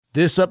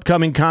This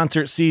upcoming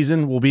concert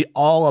season will be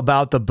all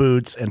about the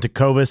boots, and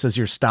Tecovas is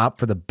your stop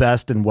for the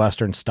best in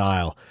Western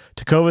style.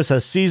 Tecovas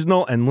has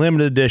seasonal and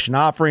limited edition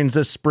offerings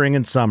this spring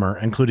and summer,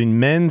 including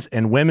men's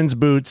and women's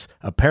boots,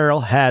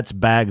 apparel, hats,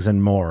 bags,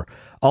 and more.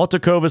 All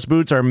Tecovas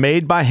boots are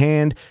made by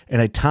hand in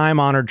a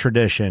time-honored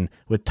tradition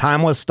with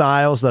timeless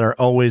styles that are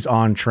always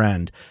on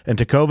trend. And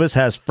Tecovas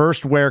has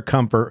first wear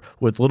comfort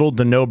with little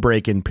to no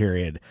break-in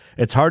period.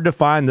 It's hard to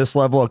find this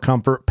level of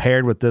comfort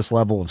paired with this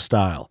level of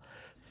style.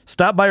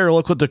 Stop by your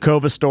local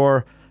Tecovas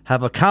store,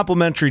 have a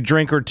complimentary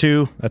drink or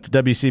two, that's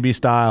WCB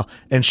style,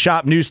 and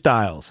shop new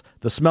styles.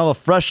 The smell of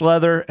fresh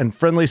leather and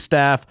friendly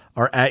staff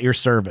are at your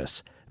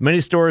service. Many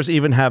stores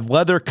even have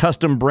leather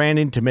custom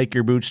branding to make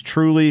your boots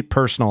truly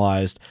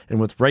personalized.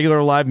 And with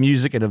regular live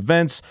music and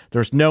events,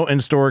 there's no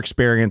in-store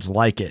experience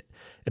like it.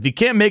 If you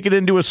can't make it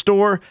into a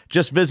store,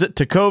 just visit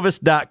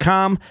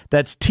tecovas.com.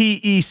 That's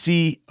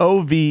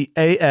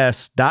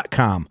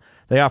TECOVAS.com.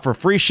 They offer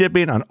free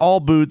shipping on all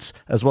boots,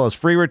 as well as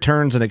free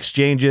returns and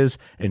exchanges,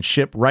 and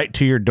ship right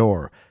to your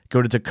door.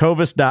 Go to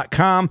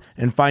tecovas.com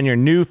and find your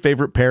new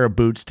favorite pair of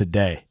boots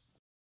today.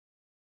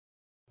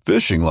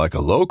 Fishing like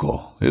a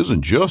local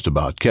isn't just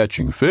about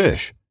catching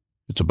fish.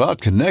 It's about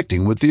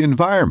connecting with the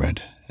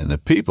environment and the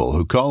people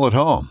who call it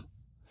home.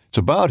 It's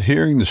about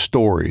hearing the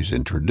stories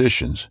and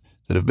traditions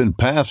that have been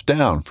passed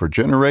down for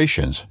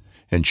generations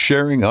and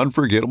sharing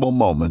unforgettable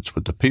moments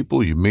with the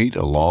people you meet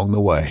along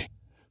the way.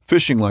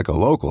 Fishing like a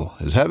local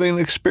is having an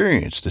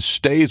experience that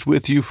stays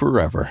with you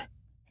forever.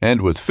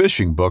 And with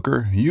Fishing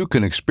Booker, you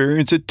can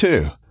experience it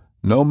too,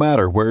 no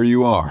matter where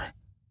you are.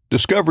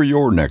 Discover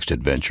your next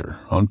adventure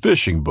on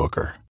Fishing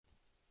Booker.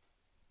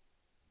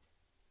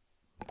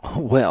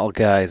 Well,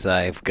 guys,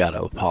 I've got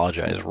to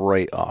apologize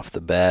right off the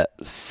bat.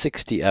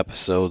 60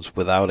 episodes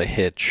without a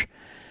hitch,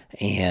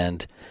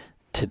 and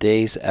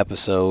today's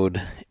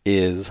episode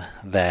is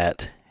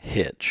that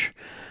hitch.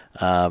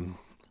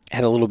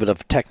 Had a little bit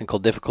of technical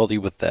difficulty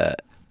with the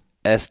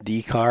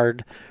SD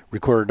card.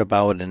 Recorded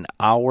about an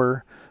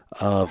hour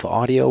of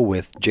audio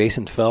with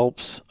Jason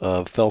Phelps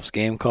of Phelps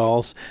Game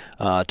Calls,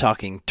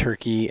 talking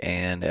turkey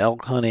and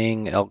elk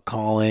hunting, elk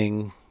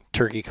calling,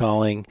 turkey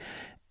calling,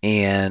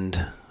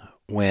 and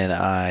when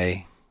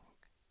I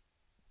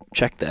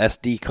checked the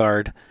SD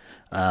card,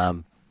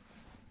 I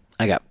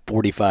got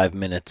 45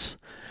 minutes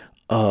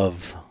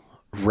of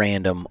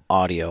random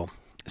audio.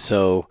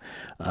 So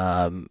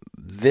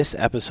this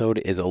episode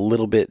is a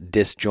little bit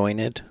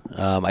disjointed.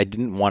 I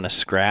didn't want to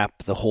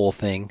scrap the whole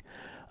thing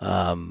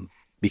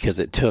because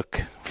it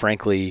took,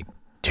 frankly,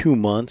 2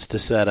 months to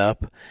set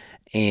up,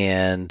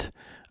 and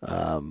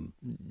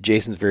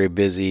Jason's very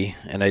busy,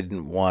 and I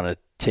didn't want to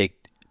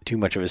take too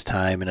much of his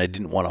time, and I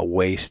didn't want to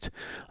waste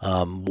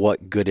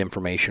what good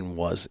information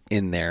was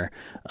in there.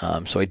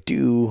 So I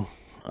do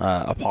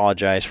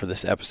apologize for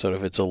this episode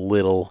if it's a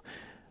little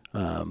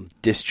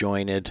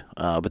disjointed,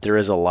 but there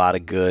is a lot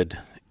of good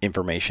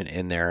information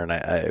in there, and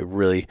I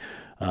really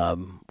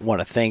want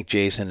to thank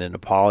Jason and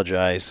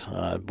apologize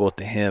both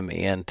to him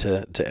and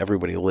to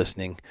everybody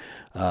listening,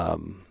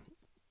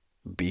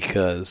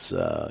 because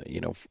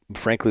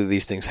frankly,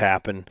 these things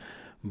happen,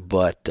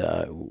 but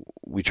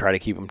we try to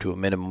keep them to a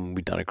minimum.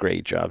 We've done a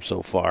great job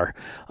so far,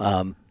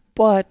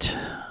 but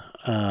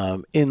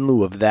in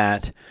lieu of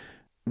that,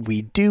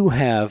 we do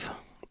have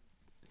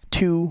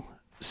 2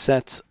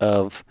 sets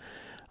of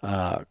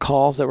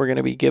calls that we're going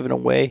to be giving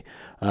away.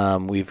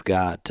 We've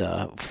got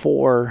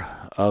 4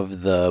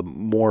 of the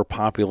more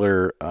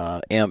popular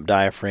amp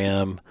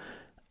diaphragm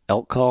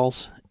elk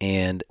calls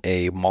and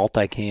a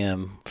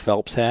multicam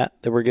Phelps hat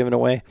that we're giving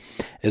away,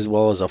 as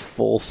well as a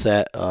full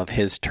set of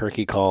his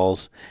turkey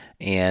calls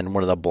and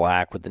one of the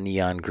black with the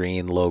neon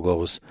green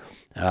logos.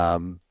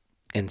 And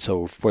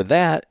so for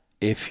that,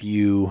 if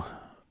you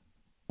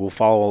will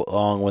follow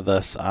along with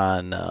us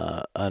on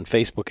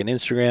Facebook and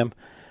Instagram,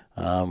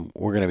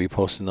 we're going to be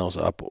posting those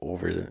up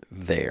over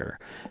there.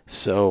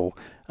 So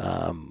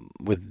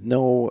with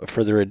no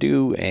further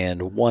ado,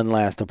 and one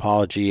last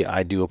apology,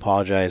 I do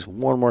apologize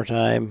one more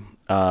time,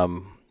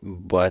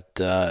 but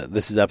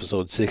this is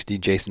episode 60,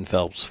 Jason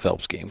Phelps,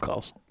 Phelps Game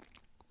Calls.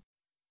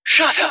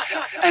 Shut up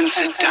and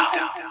sit down.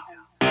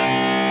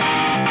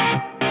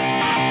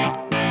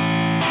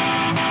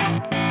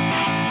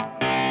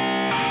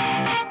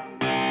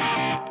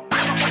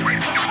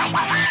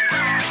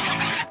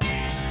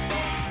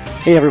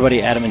 Hey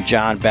everybody, Adam and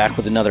John back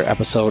with another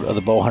episode of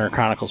the Bowhunter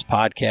Chronicles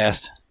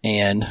podcast,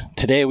 and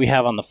today we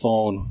have on the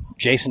phone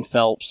Jason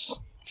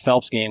Phelps,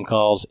 Phelps Game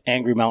Calls,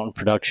 Angry Mountain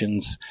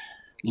Productions,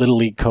 Little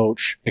League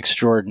coach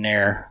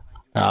extraordinaire.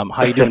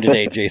 How you doing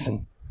today,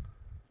 Jason?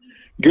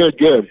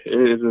 Good. It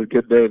is a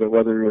good day. The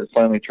weather has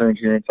finally turned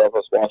here in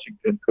Southwest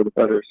Washington for the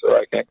better, so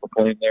I can't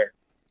complain there.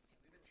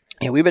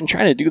 Yeah, we've been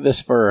trying to do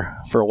this for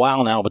a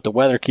while now, but the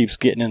weather keeps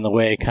getting in the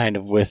way, kind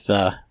of with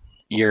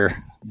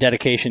your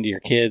dedication to your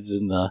kids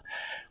and the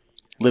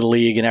Little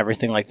League and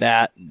everything like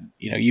that.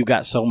 You know, you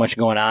got so much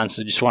going on,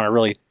 so just want to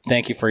really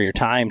thank you for your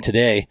time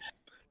today.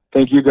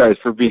 Thank you guys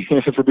for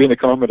being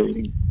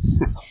accommodating.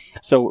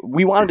 So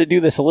we wanted to do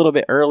this a little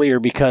bit earlier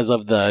because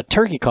of the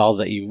turkey calls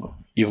that you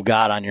you've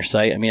got on your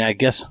site. I mean, I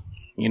guess,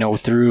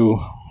 through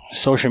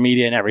social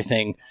media and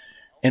everything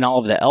and all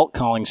of the elk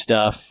calling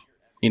stuff,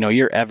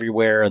 you're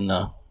everywhere in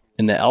the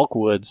elk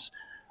woods.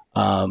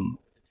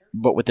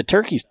 But with the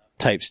turkey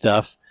type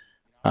stuff,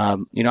 I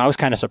was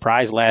kind of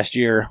surprised last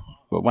year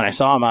when I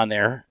saw them on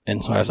there.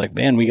 And so I was like,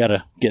 man, we got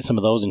to get some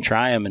of those and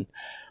try them. And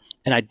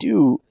I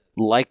do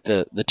like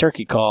the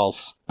turkey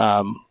calls.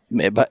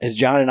 But as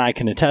John and I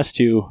can attest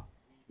to,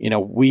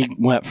 we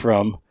went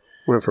from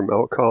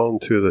elk calling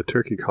to the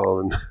turkey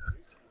calling.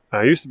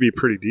 I used to be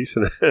pretty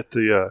decent at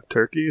the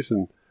turkeys,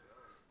 and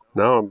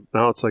now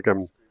it's like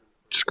I'm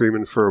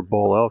screaming for a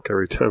bull elk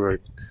every time I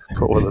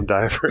put one of them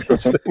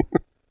diaphragms in.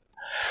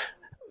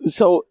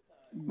 So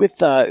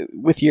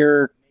with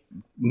your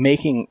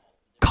making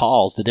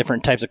calls, the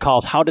different types of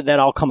calls, how did that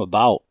all come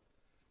about?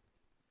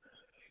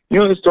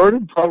 It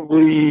started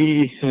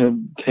probably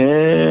in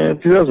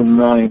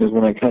 2009 is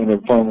when I kind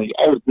of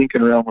I was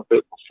thinking around with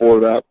it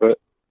before that, but,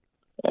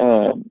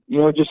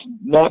 just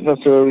not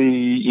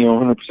necessarily,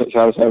 100%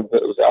 satisfied with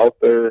it was out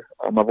there.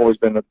 I've always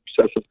been an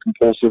obsessive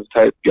compulsive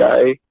type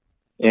guy,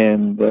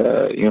 and,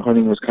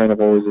 hunting was kind of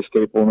always a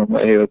staple, and I'm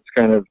like, hey,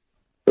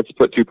 let's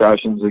put two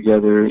passions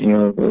together,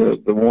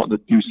 the want to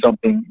do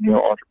something,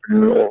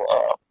 entrepreneurial,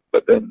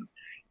 but then,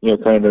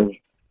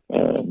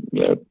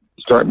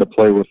 starting to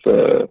play with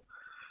the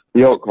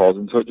elk calls.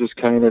 And so it just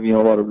kind of, a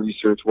lot of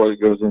research, what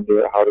goes into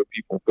it, how do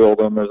people build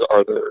them,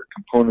 are there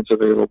components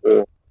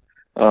available,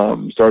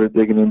 started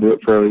digging into it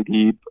fairly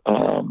deep,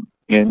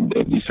 and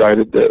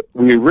decided that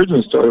we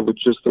originally started with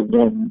just the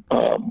one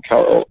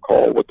cow elk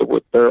call with the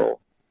wood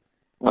barrel.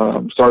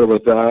 Started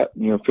with that,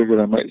 figured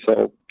I might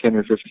sell 10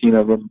 or 15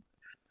 of them.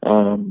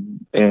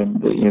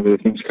 And the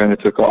things kind of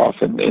took off,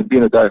 and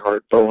being a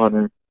diehard bow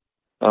hunter,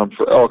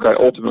 for elk, I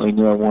ultimately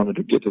knew I wanted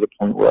to get to the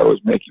point where I was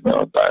making my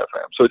own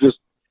diaphragm. So just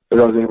as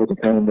I was able to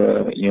kind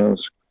of,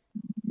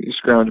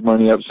 scrounge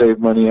money up, save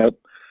money up,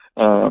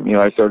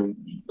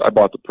 I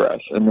bought the press.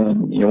 And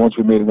then, once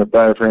we made enough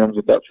diaphragms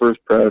with that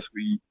first press,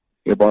 we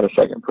bought a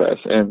second press,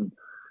 and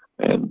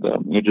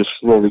you just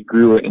slowly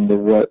grew it into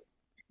what,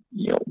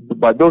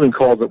 by building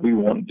calls that we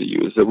wanted to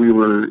use, that we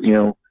were,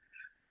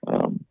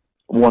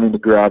 wanting to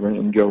grab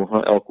and go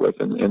hunt elk with,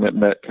 and it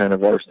met kind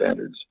of our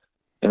standards.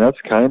 And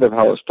that's kind of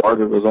how it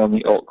started, was on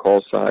the elk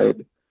call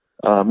side.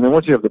 And then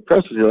once you have the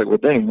presses, you're like, well,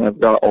 dang, I've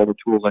got all the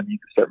tools I need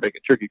to start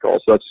making turkey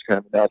calls. So that's just kind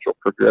of a natural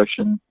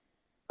progression.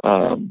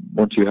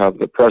 Once you have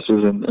the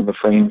presses and the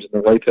frames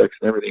and the latex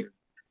and everything,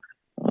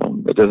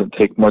 it doesn't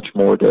take much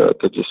more to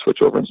just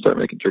switch over and start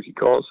making turkey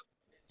calls.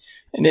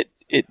 And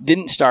it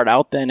didn't start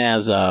out then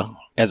as a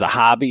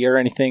hobby or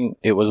anything.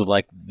 It was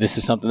like, this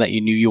is something that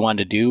you knew you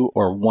wanted to do,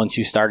 or once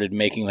you started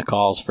making the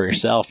calls for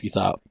yourself, you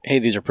thought, hey,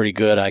 these are pretty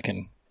good, I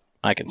can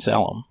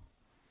sell them.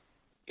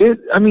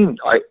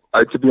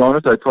 I to be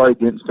honest, I probably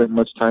didn't spend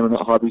much time in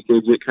that hobby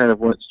stage. It kind of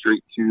went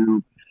straight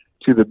to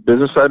the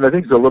business side. And I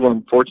think it's a little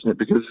unfortunate,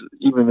 because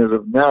even as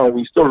of now,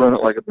 we still run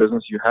it like a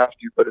business. You have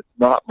to, but it's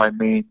not my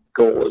main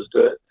goal is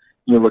to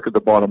look at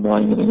the bottom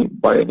line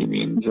by any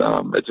means.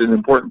 It's an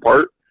important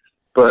part,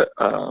 but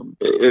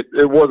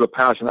it was a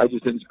passion. I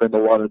just didn't spend a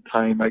lot of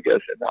time, I guess,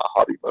 in that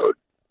hobby mode,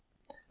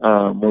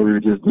 where we were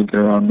just thinking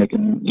around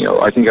making,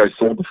 I think I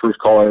sold the first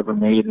call I ever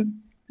made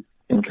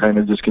and kind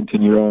of just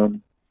continued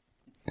on.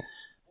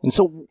 And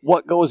so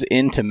what goes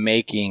into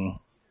making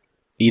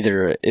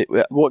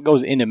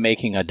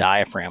making a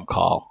diaphragm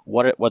call?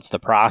 What's the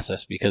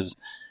process? Because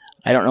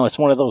I don't know, it's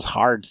one of those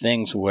hard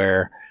things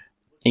where,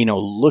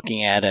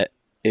 looking at it,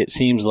 it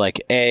seems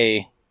like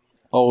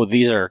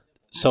these are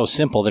so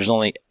simple. There's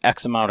only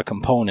X amount of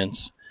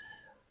components,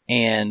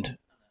 and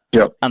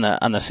yep. on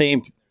the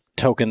same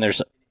token,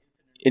 there's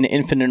an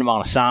infinite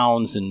amount of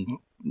sounds, and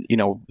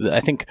I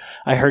think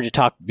I heard you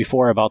talk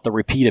before about the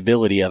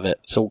repeatability of it.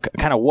 So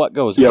kind of what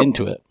goes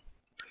into it?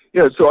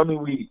 Yeah. So,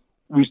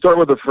 we start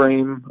with a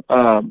frame,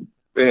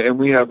 and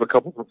we have a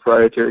couple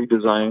proprietary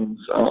designs.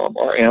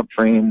 Our amp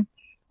frame,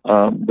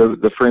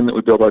 the frame that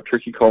we build our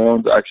turkey call on,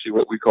 is actually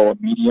what we call a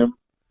medium.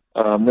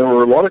 There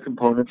were a lot of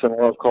components, and a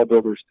lot of call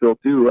builders still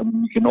do.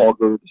 You can all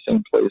go to the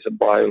same place and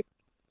buy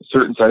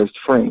certain sized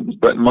frames,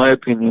 but in my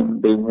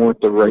opinion, they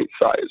weren't the right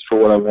size for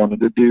what I wanted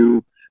to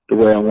do, the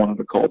way I wanted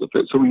the call to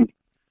fit. So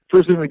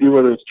first thing we do,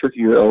 whether it's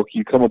turkey or elk,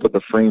 you come up with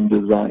a frame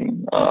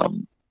design,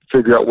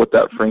 figure out what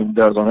that frame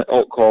does. On an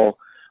elk call,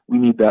 we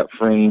need that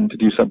frame to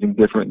do something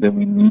different than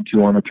we need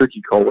to on a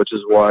turkey call, which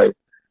is why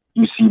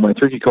you see my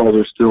turkey calls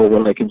are still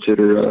what I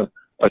consider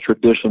a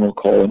traditional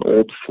call, an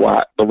old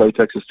flat. The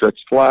latex is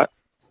stretched flat,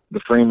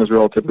 the frame is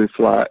relatively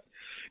flat,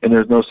 and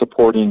there's no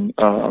supporting,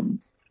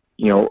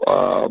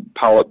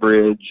 pallet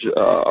bridge,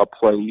 a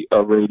plate,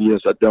 a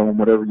radius, a dome,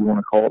 whatever you want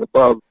to call it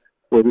above,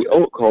 where the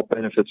elk call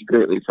benefits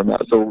greatly from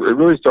that. So it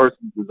really starts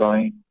in the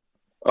design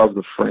of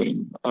the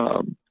frame.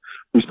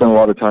 We spent a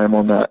lot of time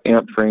on that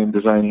amp frame,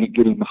 designing it,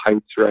 getting the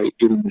heights right,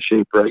 getting the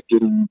shape right,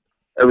 getting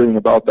everything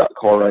about that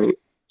call right.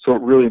 So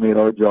it really made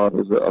our job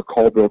as a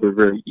call builder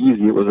very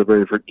easy. It was a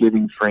very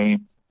forgiving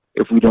frame.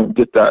 If we don't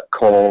get that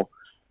call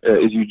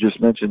as you just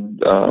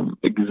mentioned,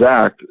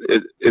 exact,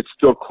 it's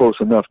still close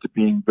enough to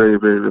being very,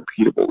 very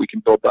repeatable. We can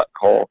build that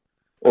call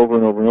over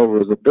and over and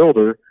over as a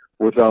builder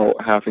without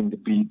having to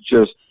be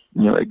just,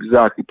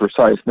 exactly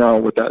precise. Now,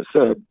 with that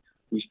said,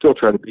 we still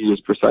try to be as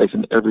precise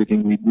in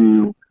everything we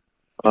do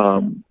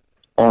on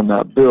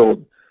that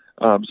build.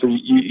 So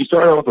you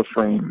start out with a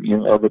frame,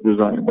 of a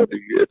design, whether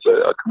it's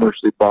a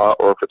commercially bought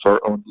or if it's our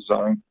own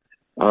design.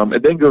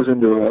 It then goes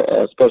into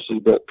a specially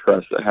built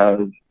press that has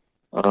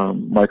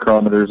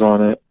micrometers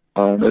on it.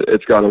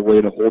 It's got a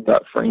way to hold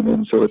that frame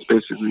in, so it's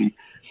basically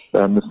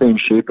the same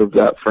shape of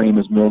that frame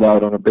is milled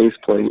out on a base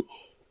plate.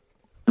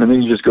 And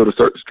then you just go to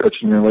start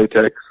stretching your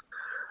latex.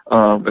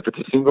 If it's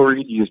a single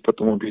reed, you just put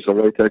the one piece of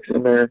latex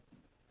in there.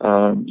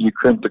 You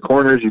crimp the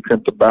corners, you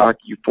crimp the back,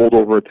 you fold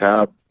over a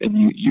tab, and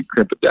you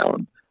crimp it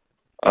down.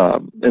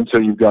 And so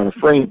you've got a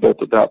frame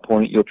built at that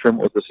point. You'll trim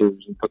it with the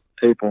scissors and put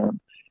the tape on.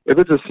 If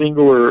it's a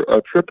single or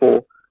a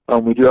triple,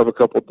 we do have a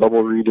couple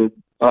double reeded,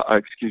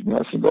 not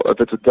single. If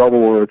it's a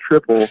double or a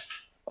triple,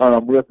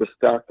 we have to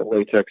stack the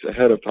latex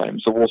ahead of time.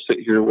 So we'll sit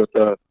here with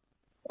a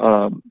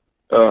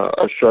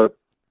sharp,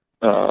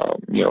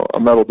 a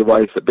metal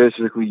device that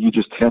basically you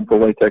just tamp the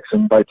latex,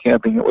 and by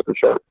tamping it with a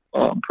sharp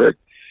prick,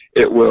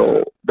 it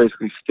will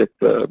basically stick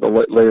the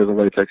layers of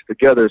latex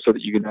together so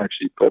that you can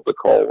actually build the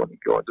call when you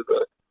go into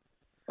the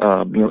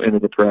into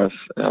the press.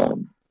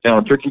 Now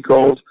on turkey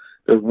calls,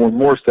 there's one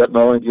more step.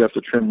 Not only do you have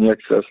to trim the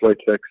excess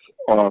latex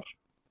off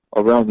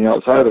around the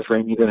outside of the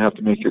frame, you then have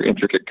to make your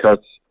intricate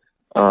cuts.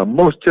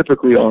 Most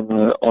typically on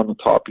the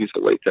top piece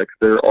of latex.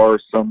 There are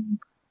some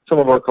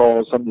of our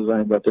calls, some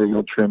designs out there,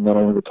 you'll trim not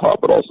only the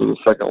top but also the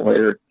second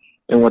layer.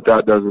 And what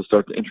that does is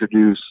start to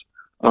introduce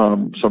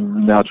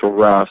some natural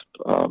rasp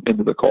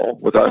into the call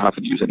without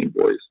having to use any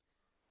voice.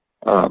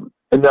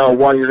 And now,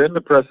 while you're in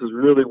the press is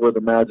really where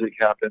the magic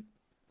happens.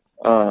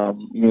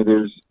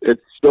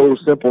 It's so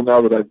simple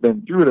now that I've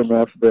been through it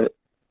enough that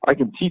I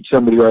can teach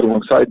somebody right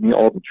alongside me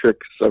all the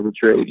tricks of the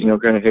trade.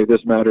 Kind of, hey,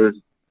 this matters,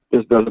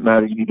 this doesn't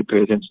matter. You need to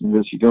pay attention to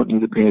this. You don't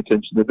need to pay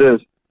attention to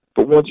this.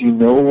 But once you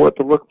know what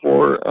to look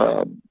for,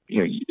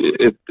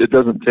 it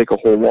doesn't take a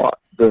whole lot.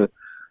 The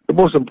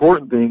most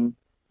important thing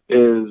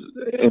is,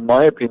 in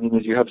my opinion,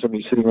 is you have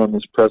somebody sitting on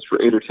this press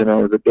for 8 or 10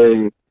 hours a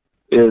day.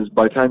 Is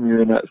by the time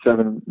you're in that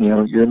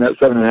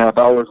 7.5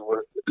 hours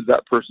worth, is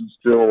that person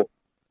still,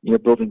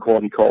 building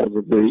quality calls?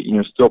 Are they,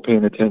 still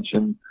paying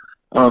attention?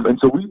 And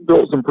so we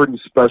built some pretty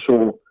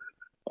special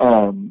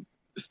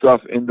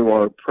stuff into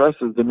our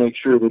presses to make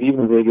sure that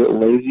even if they get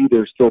lazy,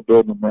 they're still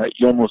building them right.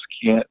 You almost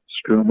can't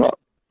screw them up.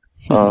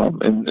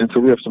 And so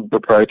we have some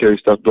proprietary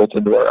stuff built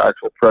into our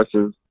actual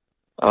presses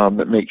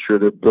that make sure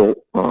they're built,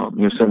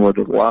 similar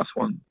to the last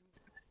one.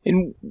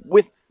 And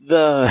with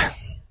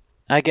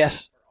I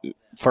guess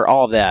for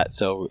all of that,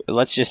 so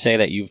let's just say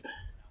that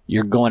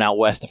you're going out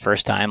west the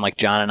first time, like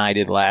John and I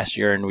did last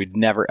year, and we'd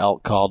never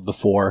elk called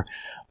before,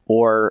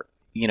 or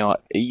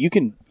you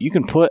can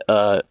put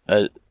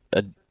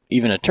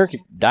even a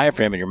turkey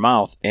diaphragm in your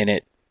mouth, and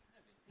it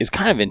is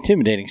kind of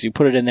intimidating. So you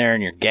put it in there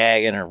and you're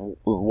gagging or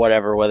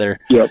whatever, whether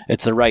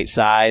it's the right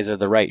size or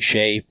the right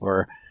shape,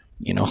 or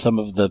some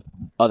of the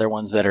other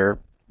ones that are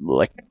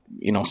like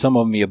some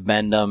of them you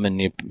bend them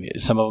and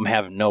some of them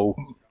have no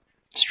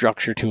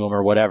structure to them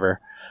or whatever.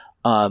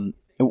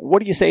 What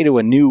do you say to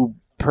a new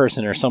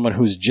person or someone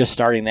who's just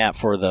starting that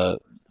for the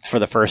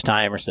first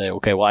time, or say,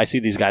 okay, well, I see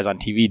these guys on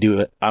TV do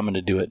it, I'm going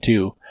to do it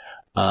too.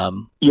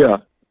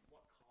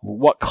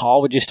 What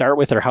call would you start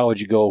with, or how would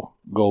you go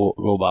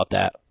about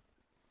that?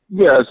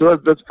 Yeah, so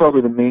that's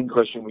probably the main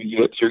question we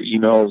get through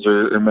emails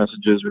or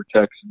messages or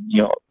texts.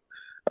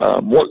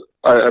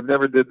 I've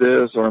never did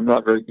this, or I'm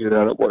not very good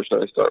at it. What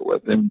should I start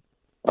with? And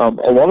a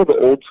lot of the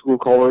old school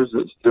callers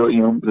that still,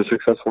 the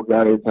successful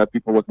guys have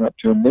people looking up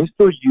to them. They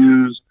still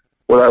use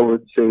what I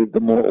would say the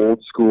more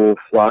old school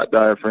flat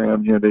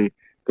diaphragm.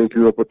 They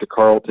grew up with the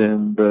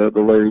Carlton, the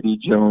Larry D.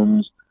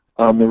 Jones,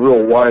 the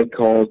real wide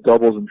calls,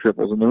 doubles and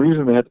triples. And the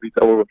reason they had to be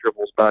doubles and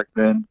triples back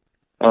then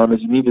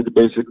is you needed to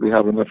basically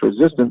have enough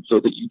resistance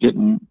so that you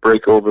didn't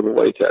break over the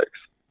latex.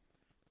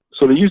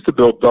 So they used to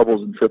build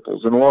doubles and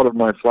triples. And a lot of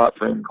my flat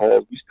frame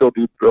calls, we still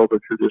do build a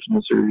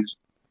traditional series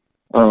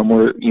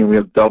where we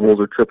have doubles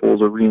or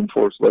triples or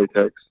reinforced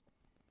latex.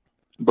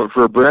 But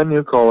for a brand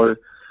new caller,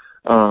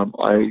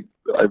 I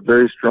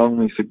very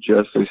strongly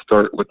suggest they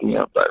start with the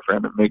amp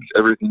diaphragm. It makes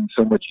everything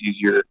so much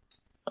easier,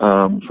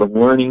 from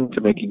learning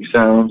to making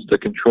sounds to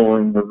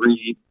controlling the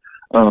reed,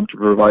 to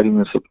providing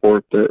the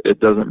support that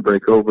it doesn't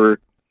break over.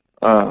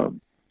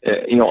 And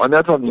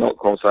that's on the elk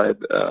call side.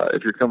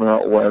 If you're coming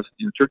out west,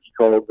 turkey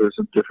calls, there's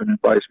some different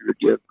advice we would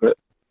give. But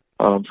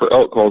for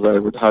elk calls, I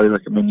would highly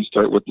recommend you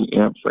start with the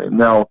amp frame.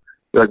 Now,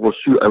 you're like, well,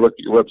 shoot, I looked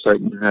at your website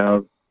and you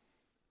have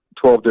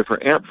 12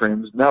 different amp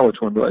frames. Now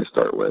which one do I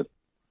start with?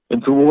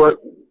 And so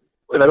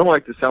and I don't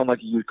like to sound like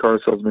a used car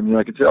salesman.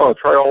 I can say, oh,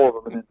 try all of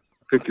them and then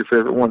pick your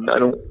favorite one. I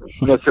don't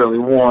necessarily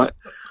want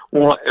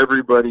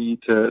everybody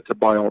to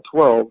buy all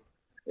 12.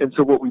 And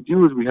so what we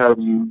do is we have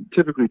you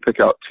typically pick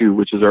out two,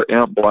 which is our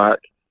amp black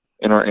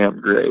and our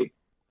amp gray.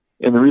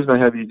 And the reason I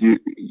have you do,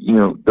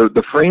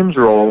 the frames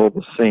are all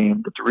the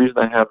same, but the reason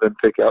I have them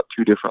pick out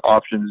two different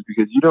options is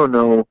because you don't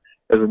know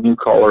as a new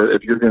caller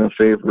if you're going to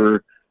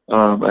favor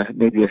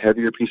maybe a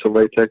heavier piece of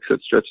latex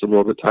that's stretched a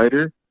little bit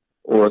tighter,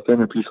 or a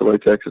thinner piece of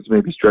latex that's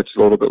maybe stretched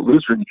a little bit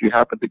looser. And if you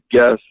happen to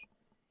guess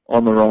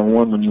on the wrong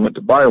one when you went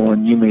to buy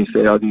one, you may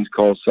say, "Oh, these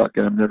calls suck,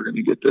 and I'm never going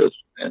to get this,"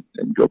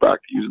 and go back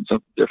to using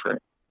something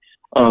different.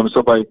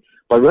 So by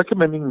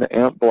recommending the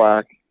Amp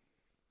Black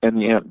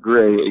and the Amp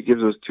Gray, it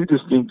gives us two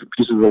distinct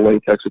pieces of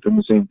latex within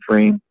the same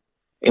frame.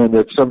 And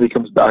if somebody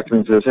comes back to me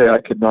and says, "Hey, I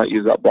could not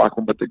use that black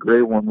one, but the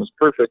gray one was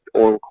perfect,"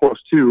 or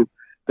close to,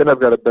 then I've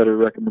got a better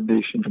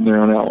recommendation from there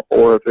on out.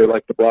 Or if they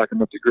like the black and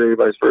not the gray,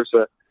 vice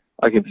versa,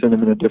 I can send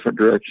them in a different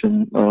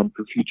direction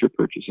for future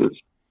purchases,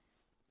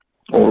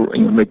 or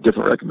make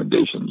different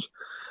recommendations.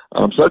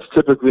 So that's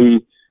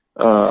typically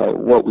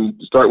what we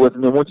start with.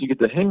 And then once you get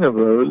the hang of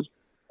those,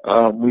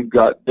 we've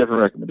got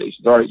different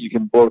recommendations. All right, you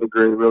can blow the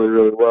gray really,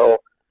 really well.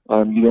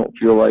 You don't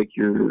feel like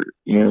you're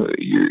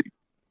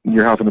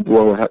having to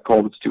blow a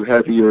call that's too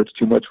heavy or it's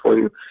too much for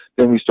you.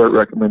 Then we start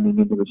recommending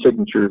into the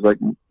signatures, like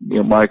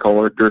my call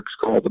or Dirk's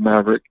call, the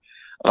Maverick,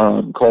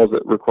 calls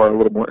that require a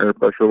little more air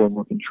pressure, a little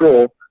more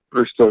control, but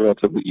are still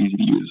relatively easy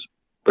to use.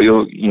 But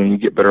you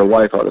get better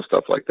life out of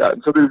stuff like that.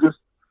 And so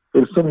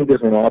there's so many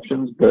different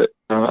options, but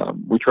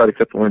we try to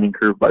cut the learning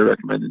curve by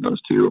recommending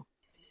those two.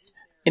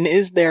 And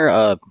is there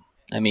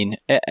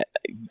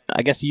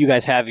I guess you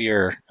guys have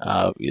your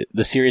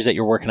the series that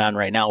you're working on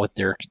right now with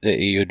Dirk that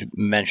you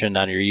mentioned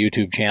on your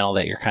YouTube channel,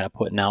 that you're kind of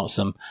putting out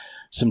some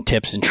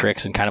tips and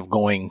tricks and kind of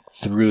going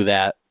through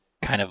that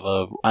kind of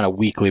on a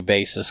weekly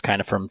basis,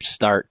 kind of from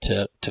start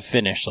to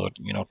finish. So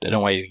I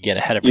don't want you to get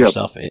ahead of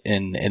yourself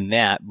in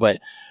that. But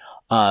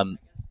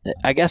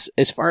I guess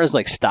as far as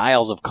like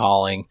styles of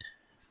calling,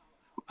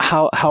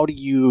 how do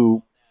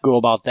you go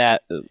about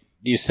that? Do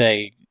you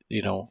say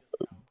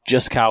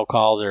just cow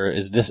calls, or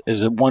is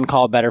one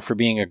call better for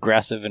being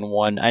aggressive and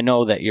one? I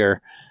know that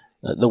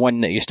the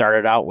one that you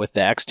started out with,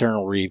 the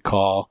external read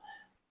call,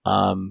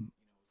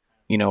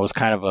 was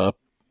kind of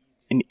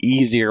an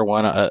easier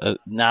one,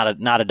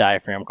 not a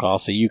diaphragm call,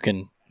 so you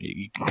can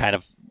kind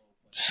of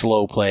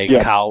slow play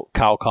cow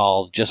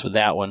call just with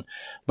that one.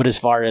 But as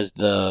far as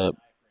the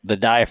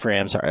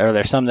diaphragms, are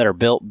there some that are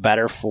built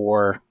better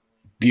for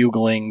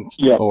bugling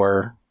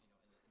or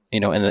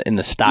in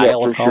the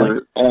style of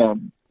calling?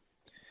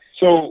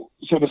 Sure.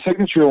 So the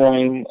signature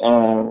line,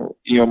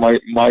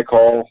 my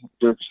call,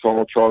 Dirk's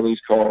call, Charlie's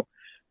call,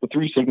 the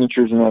three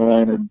signatures in that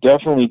line are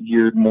definitely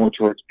geared more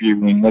towards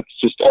bugling. That's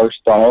just our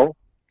style.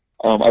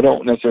 I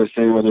don't necessarily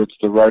say whether it's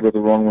the right or the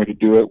wrong way to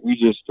do it. We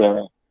just,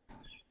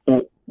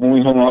 when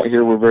we hung out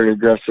here, we're very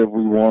aggressive.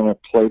 We want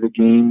to play the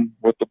game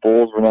with the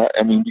bulls.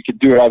 We could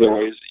do it either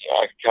ways.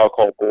 I can cow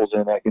call bulls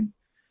in.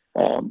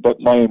 But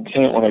my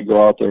intent when I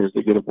go out there is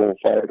to get a bull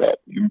fired up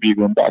and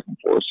bugling back and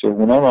forth. So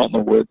when I'm out in the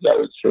woods, I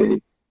would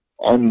say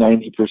I'm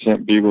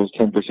 90% bugles,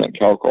 10%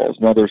 cow calls.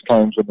 Now there's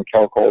times when the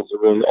cow calls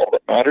are really all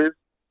that matters.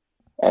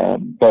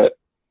 But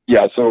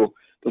yeah, so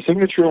the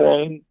signature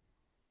line,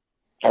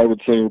 I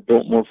would say, are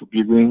built more for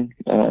bugling,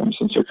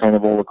 since they're kind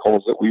of all the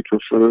calls that we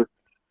prefer.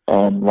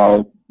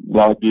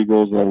 Loud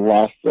bugles that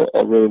last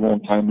a really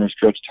long time. They're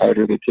stretched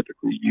tighter. They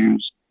typically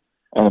use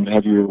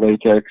heavier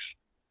latex.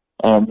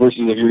 Versus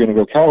if you're going to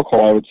go cow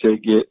call, I would say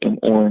get an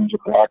orange, a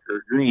black, or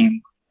a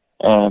green,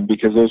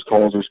 because those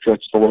calls are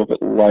stretched a little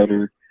bit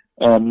lighter.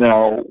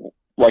 Now,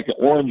 like an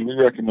orange, we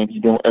recommend you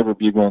don't ever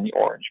bugle on the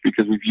orange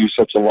because we've used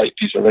such a light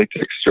piece of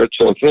latex stretched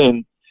so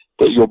thin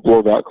that you'll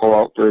blow that call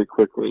out very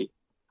quickly.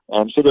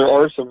 So there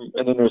are some,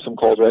 and then there's some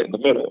calls right in the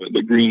middle.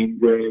 The green,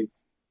 gray,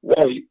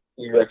 white,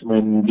 we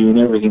recommend doing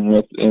everything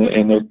with,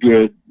 and they're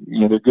good.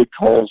 They're good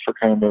calls for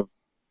kind of,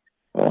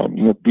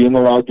 being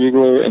a loud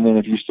bugler. And then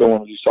if you still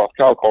want to do soft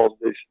cow calls,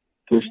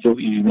 they're still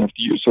easy enough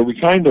to use. So we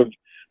kind of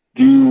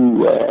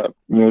do,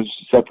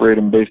 separate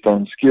them based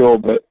on skill,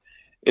 but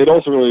it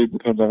also really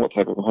depends on what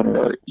type of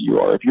hunter you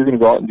are. If you're going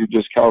to go out and do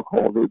just cow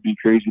calls, it would be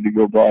crazy to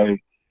go buy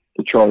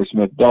the Charlie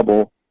Smith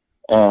double.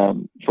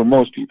 For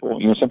most people,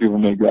 some people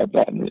may grab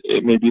that, and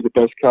it may be the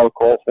best cow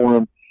call for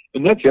them.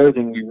 And that's the other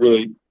thing we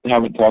really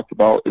haven't talked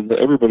about is that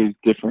everybody's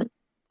different.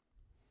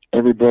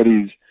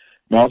 Everybody's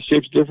mouth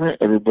shape's different.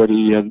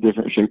 Everybody has a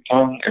different shaped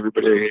tongue.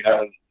 Everybody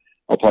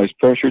applies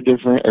pressure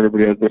different.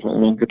 Everybody has different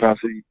lung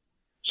capacity.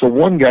 So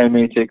one guy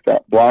may take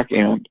that black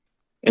amp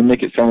and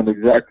make it sound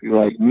exactly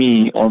like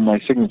me on my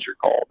signature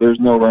call. There's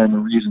no rhyme or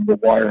reason to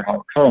why or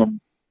how come.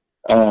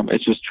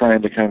 It's just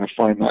trying to kind of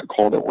find that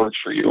call that works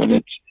for you.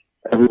 And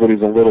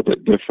everybody's a little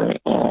bit different.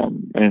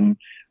 And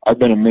I've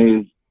been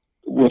amazed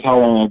with how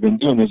long I've been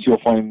doing this. You'll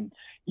find,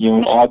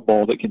 an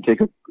oddball that can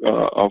take a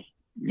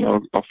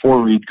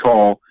 4-read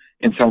call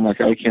and sound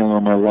like I can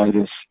on my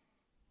lightest,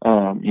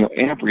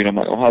 amp read. I'm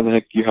like, how the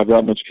heck do you have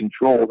that much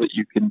control that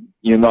you can,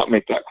 not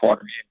make that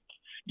quadrant,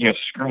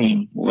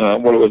 scream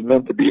what it was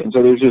meant to be? And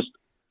so there's just,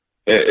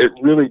 it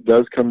really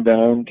does come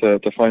down to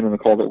finding the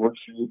call that works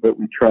for you, but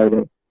we try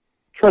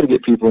to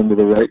get people into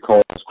the right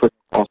call as quick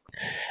as possible.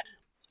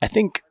 I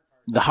think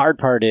the hard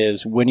part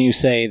is when you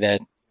say that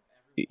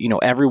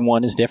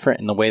everyone is different,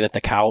 and the way that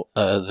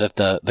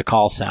the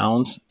call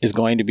sounds is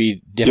going to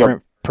be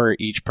different per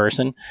each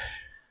person.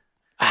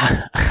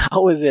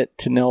 How is it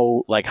to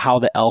know like how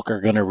the elk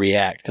are going to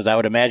react? Because I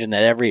would imagine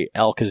that every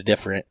elk is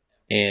different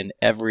and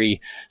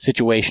every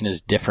situation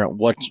is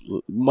different.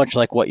 Much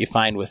like what you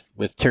find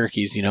with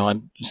turkeys.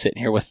 I'm sitting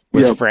here with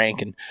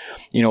Frank, and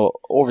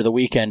over the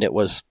weekend it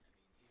was.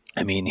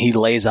 I mean, he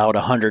lays out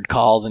 100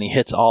 calls and he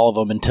hits all of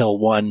them until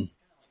one.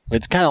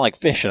 It's kind of like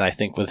fishing, I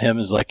think, with him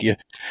is like you.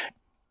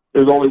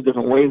 There's all these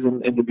different ways,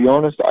 and to be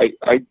honest, I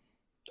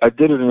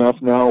did it enough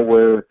now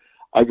where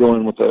I go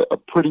in with a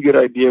pretty good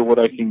idea of what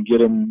I can get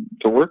him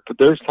to work. But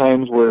there's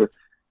times where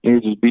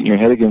you're just beating your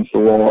head against the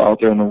wall out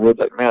there in the woods.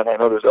 Like, man, I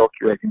know there's elk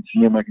here. I can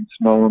see them. I can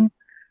smell them.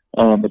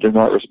 But they're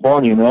not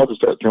responding. And I'll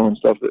just start throwing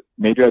stuff that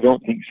maybe I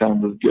don't think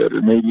sounds as good,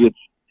 or maybe it's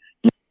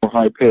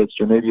high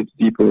pitched, or maybe it's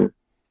deeper.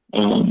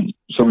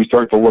 So we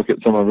start to look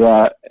at some of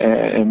that,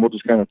 and we'll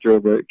just kind of throw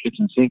the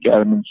kitchen sink at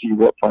them and see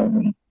what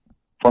finally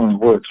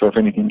works, or if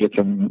anything gets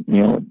them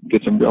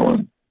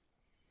going.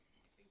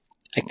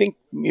 I think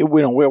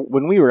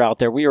when we were out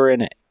there, we were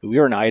in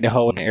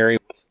Idaho, an area.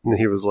 And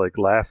he was like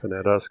laughing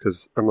at us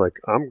because I'm like,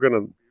 I'm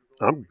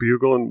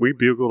bugling. We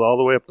bugled all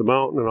the way up the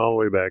mountain and all the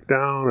way back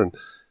down, and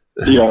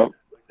yeah.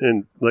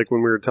 And like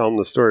when we were telling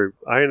the story,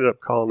 I ended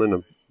up calling in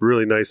a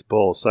really nice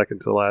bull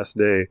second to last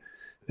day,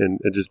 and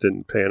it just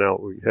didn't pan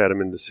out. We had him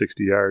into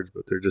 60 yards,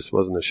 but there just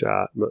wasn't a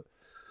shot.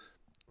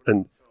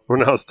 And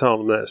when I was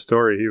telling him that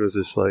story, he was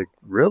just like,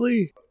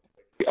 "Really?"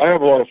 I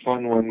have a lot of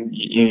fun when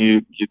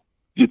you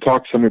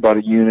talk to somebody about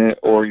a unit,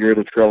 or you're at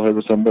a trailhead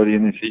with somebody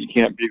and they say you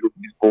can't bugle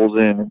these bulls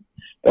in. And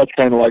that's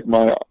kind of like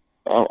my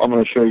I'm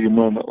going to show you a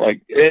moment.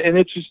 Like, and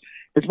it's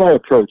my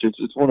approach.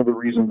 It's one of the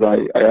reasons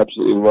I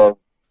absolutely love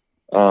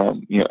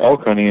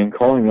elk hunting and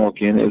calling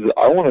elk in, is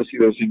I want to see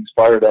those things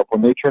fired up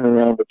when they turn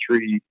around the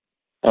tree.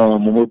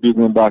 When we're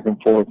bugling back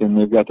and forth and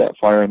they've got that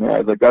fire in their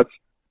eyes, like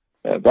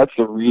that's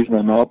the reason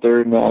I'm out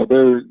there. Now,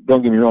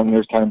 don't get me wrong,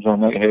 there's times when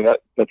I'm like, hey,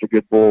 that's a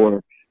good bull,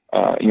 or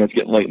it's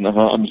getting late in the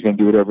hunt, I'm just going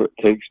to do whatever it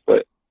takes.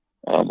 But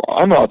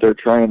I'm out there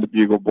trying to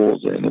bugle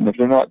bulls in, and if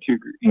they're not too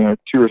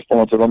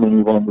responsive, I'm going to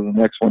move on to the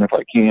next one if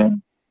I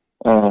can,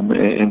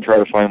 and try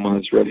to find one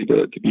that's ready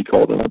to be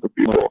called in with a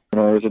bugle.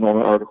 There's an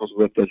articles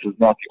with this is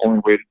not the only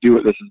way to do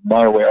it. This is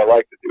my way. I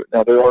like to do it.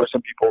 Now, there are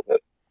some people that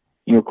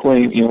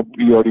claim, you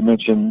already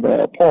mentioned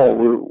Paul,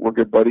 we're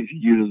good buddies. He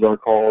uses our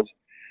calls.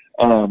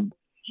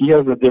 He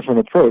has a different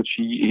approach.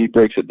 He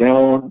breaks it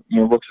down,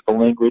 looks at the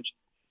language.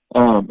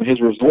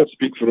 His results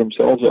speak for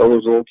themselves. Our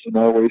results in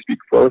our way speak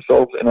for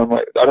ourselves. And I'm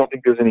like, I don't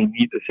think there's any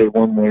need to say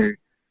one way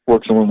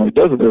works and one way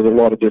doesn't. There's a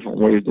lot of different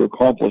ways to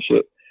accomplish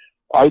it.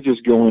 I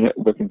just go in it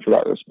looking for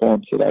that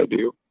response that I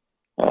do.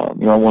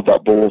 I want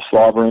that bull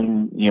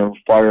slobbering,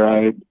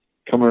 fire-eyed,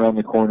 coming around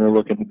the corner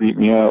looking to beat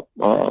me up,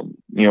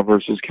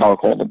 versus cow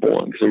calling the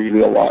bull, because they're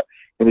usually when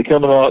they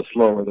come in a lot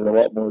slower, they're a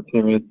lot more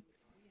timid.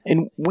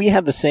 And we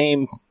had the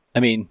same,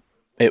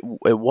 it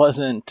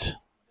wasn't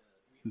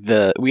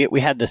we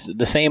had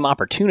the same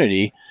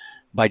opportunity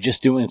by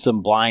just doing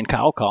some blind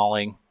cow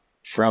calling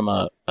from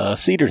a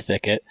cedar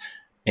thicket,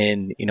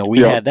 and we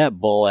had that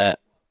bull at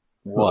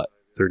what?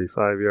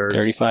 35 yards.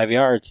 35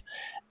 yards,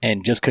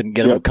 and just couldn't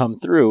get him to come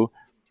through.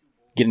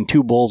 Getting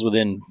two bulls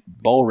within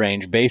bow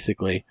range,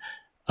 basically,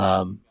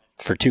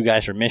 for two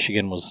guys from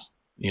Michigan was,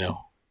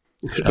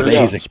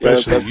 amazing.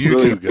 Especially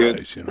you two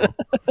guys,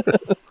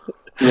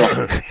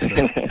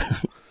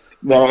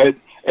 No,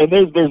 and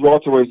there's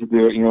lots of ways to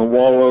do it.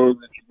 Wallows,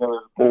 if you know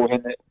there's a bull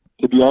in it.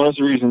 To be honest,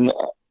 the reason,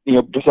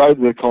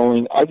 besides the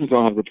calling, I just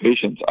don't have the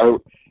patience.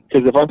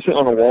 Because if I'm sitting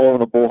on a wallow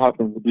and a bull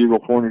happens to bugle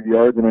 400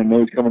 yards and I know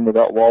he's coming to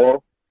that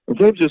wallow,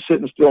 instead of just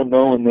sitting still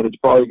knowing that it's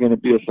probably going to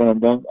be a slam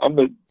dunk, I'm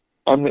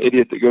the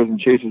idiot that goes and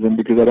chases him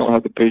because I don't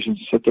have the patience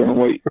to sit there and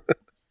wait.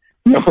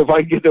 If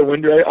I get the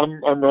wind right,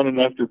 I'm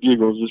running after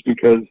bugles just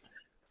because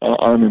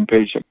I'm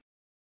impatient.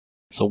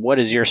 So what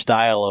is your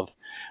style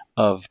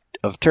of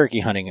turkey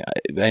hunting?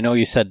 I know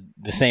you said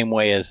the same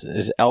way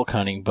as elk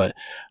hunting, but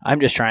I'm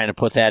just trying to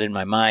put that in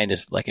my mind,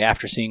 is like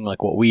after seeing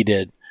like what we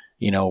did,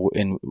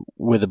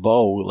 with a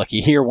bow, like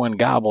you hear one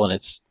gobble and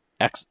it's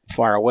X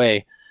far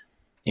away.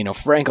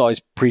 Frank always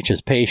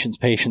preaches patience,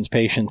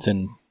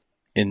 and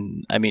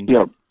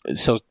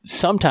so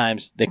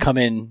sometimes they come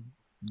in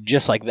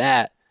just like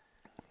that,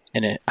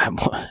 and it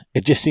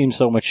just seems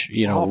so much,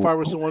 How far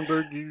was the one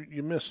bird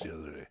you missed the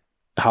other day?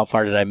 How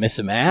far did I miss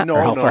him at? Or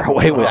how far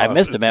away? I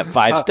missed him at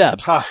 5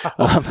 steps.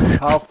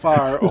 How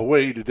far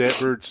away did that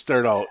bird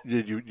start out?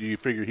 Did you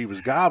figure he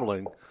was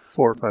gobbling? 400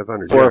 or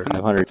 500 400 or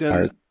 500 then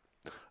yards.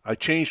 I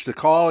changed the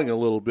calling a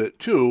little bit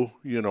too,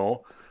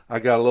 I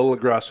got a little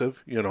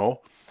aggressive,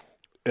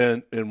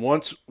 and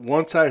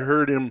once I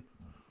heard him,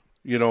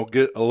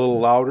 get a little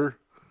louder,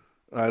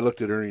 I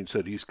looked at Ernie and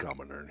said, "He's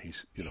coming, Ernie.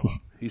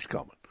 He's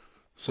coming."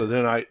 So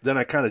then I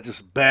kind of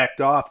just backed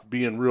off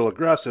being real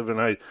aggressive, and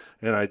I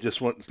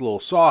just went a little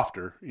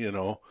softer,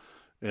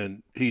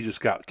 and he just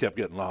kept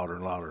getting louder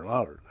and louder and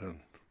louder. And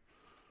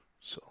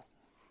so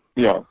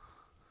we're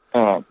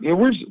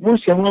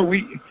similar.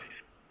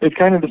 it's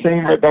kind of the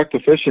same right back to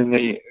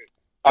fishing.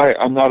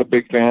 I'm not a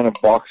big fan of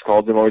box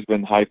calls. They've always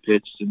been high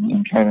pitched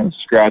and kind of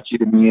scratchy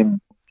to me.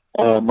 And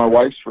my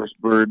wife's first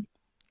bird,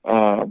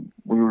 I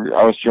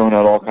was throwing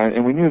out all kinds,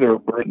 and we knew they were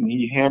bird, and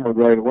he hammered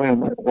right away. I'm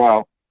like,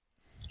 wow.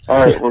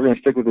 All right, we're going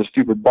to stick with the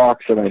stupid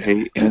box that I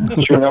hate.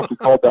 And sure enough, we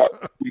called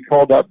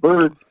that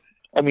bird,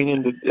 in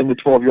the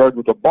 12 yards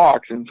with a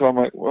box. And so I'm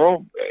like,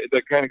 well,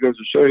 that kind of goes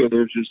to show you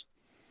there's just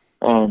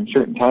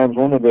certain times.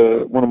 One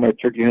of my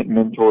turkey hunting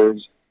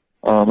mentors,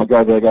 a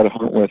guy that I got to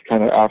hunt with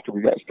kind of after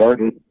we got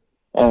started,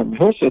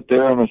 he'll sit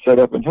there on a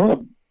setup,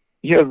 and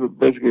he has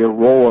basically a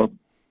roll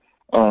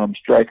of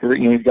striker.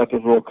 He's got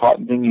this little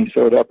cotton thing he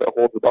sewed up that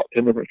holds about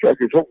 10 different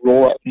strikers. He'll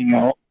roll that thing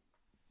out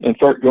and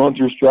start going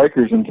through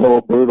strikers until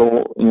a bird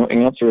will,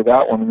 answer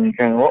that one, and then you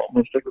kind of, I'm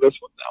going to stick with this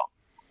one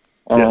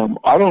now.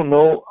 I don't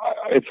know.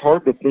 It's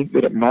hard to think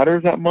that it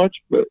matters that much,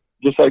 but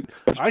just like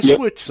I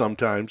switch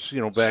sometimes,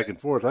 back and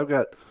forth. I've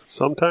got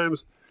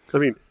sometimes.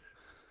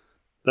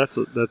 That's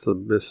a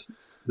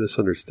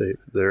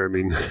misunderstatement there.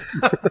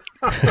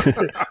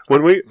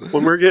 When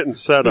we're getting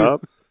set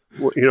up,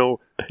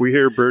 we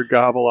hear bird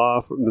gobble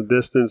off in the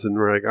distance, and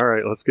we're like, all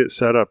right, let's get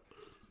set up.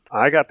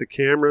 I got the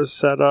cameras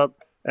set up.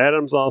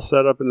 Adam's all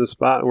set up in the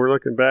spot, and we're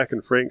looking back,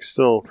 and Frank's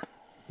still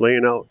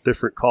laying out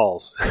different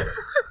calls.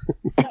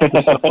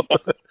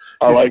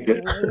 I like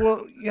it.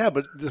 Well, yeah,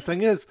 but the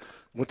thing is,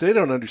 what they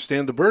don't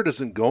understand, the bird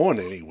isn't going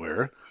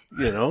anywhere.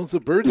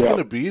 The bird's going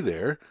to be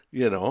there.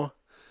 He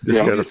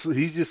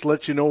just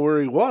lets you know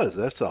where he was.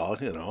 That's all.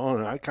 And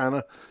I kind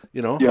of,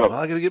 I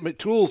got to get my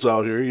tools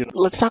out here.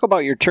 Let's talk about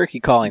your turkey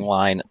calling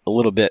line a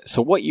little bit.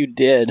 So what you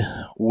did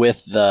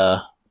with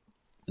the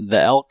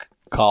elk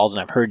calls,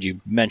 and I've heard you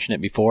mention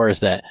it before,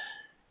 is that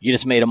you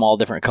just made them all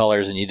different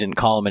colors and you didn't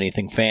call them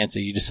anything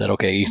fancy. You just said,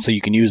 okay, so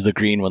you can use the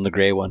green one, the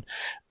gray one.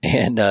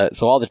 And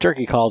so all the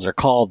turkey calls are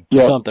called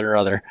something or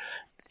other.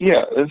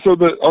 Yeah, and so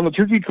on the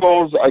turkey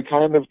calls, I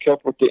kind of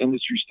kept with the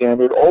industry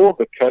standard. All of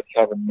the cuts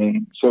have a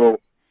name. So,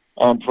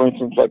 for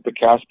instance, like the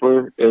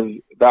Casper,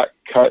 that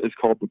cut is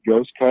called the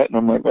ghost cut. And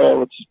I'm like, well,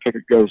 let's just pick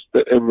a ghost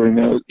that everybody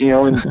knows,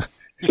 and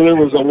so there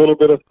was a little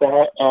bit of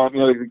thought.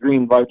 Like the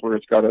green viper,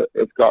 it's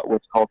got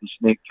what's called the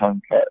snake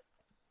tongue cut.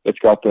 It's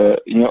got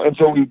and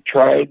so we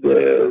tried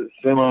the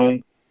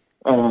semi,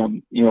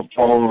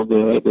 follow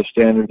the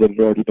standard that had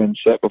already been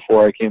set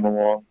before I came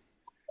along.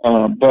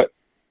 But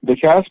the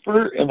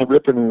Casper and the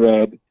Rippin'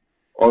 Red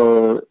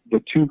are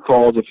the two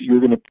calls. If you're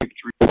going to pick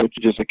three, which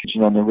is just a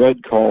kitchen on the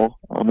red call,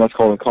 that's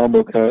called a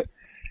combo cut.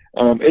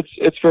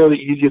 It's fairly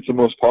easy. It's the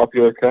most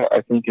popular cut,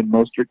 I think, in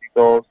most turkey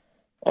calls.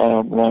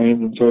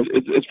 Lines, and so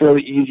it's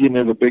fairly easy, and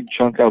there's a big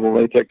chunk out of the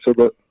latex.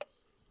 So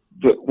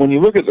when you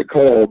look at the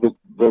call,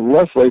 the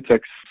less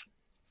latex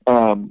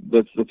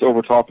that's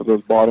over top of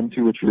those bottom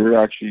two, which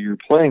you're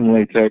playing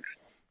latex,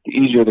 the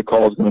easier the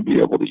call is going to be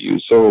able to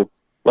use. So,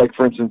 like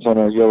for instance, on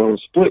a yellow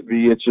split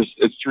V, it's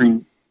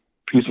three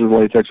pieces of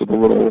latex with a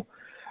little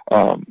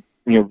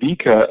V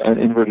cut, an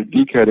inverted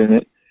V cut in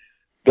it.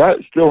 That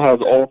still has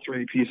all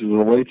three pieces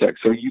of latex.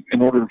 So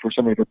in order for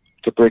somebody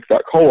to break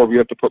that call over, you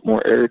have to put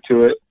more air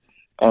to it.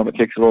 It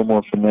takes a little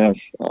more finesse.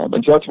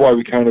 And so that's why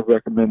we kind of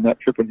recommend that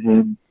trip and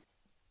him.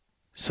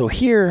 So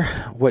here,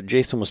 what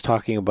Jason was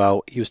talking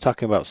about, he was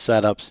talking about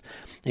setups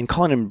and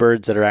calling in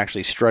birds that are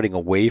actually strutting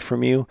away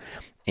from you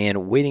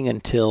and waiting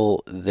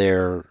until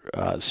they're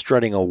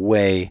strutting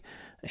away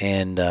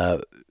and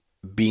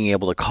being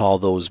able to call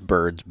those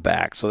birds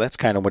back. So that's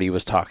kind of what he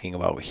was talking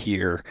about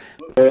here.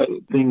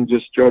 Thing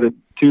just strutted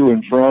to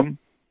and from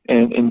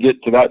and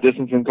get to that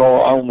distance and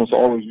call. I almost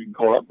always can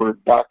call that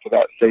bird back to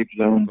that safe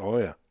zone. Oh,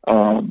 yeah.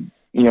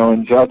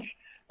 And so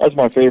that's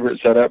my favorite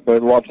setup,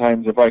 but a lot of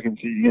times if I can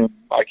see him,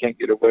 I can't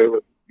get away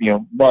with,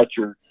 much,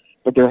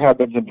 but there have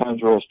been some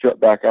times where he'll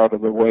strut back out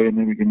of the way and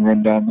then we can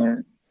run down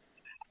there.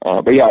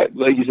 But yeah,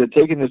 like you said,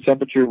 taking the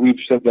temperature, we've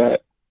said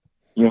that,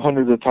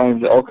 hundreds of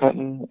times elk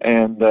hunting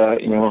and,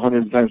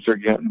 hundreds of times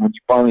turkey hunting. Once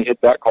you finally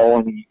hit that call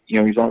and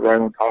he's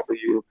right on top of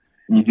you,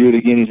 and you do it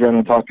again, he's right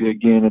on top of you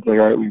again, it's like,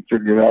 all right, we've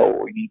figured out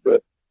what we need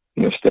to,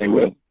 stay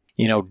with.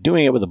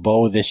 Doing it with a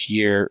bow this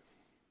year,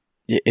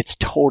 it's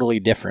totally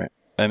different.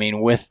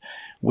 With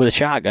a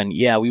shotgun,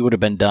 we would have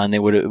been done.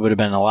 It would have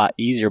been a lot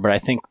easier. But I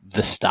think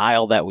the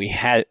style that we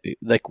had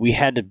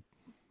to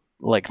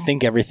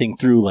think everything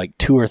through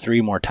 2 or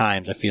 3 more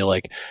times. I feel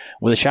like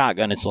with a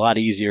shotgun, it's a lot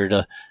easier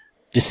to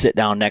just sit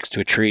down next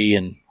to a tree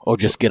and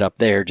just get up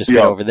there, get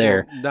over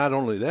there. Well, not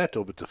only that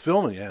though, but the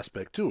filming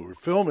aspect too. We're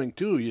filming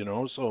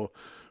too, so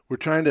we're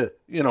trying to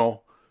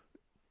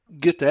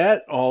get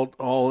that all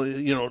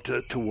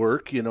to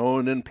work,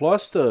 and then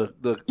plus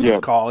the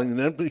calling,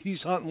 and then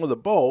he's hunting with a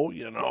bow,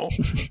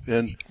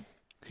 and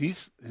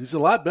he's a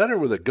lot better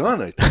with a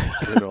gun, I think.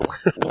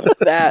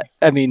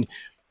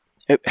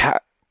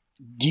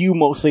 Do you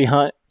mostly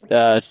hunt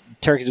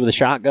turkeys with a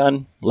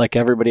shotgun like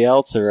everybody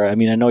else, or I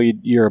know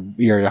you're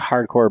a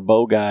hardcore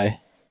bow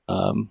guy.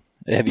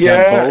 Have you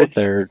done both,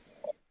 or?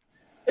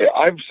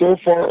 I've so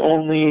far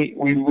only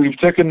we've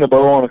taken the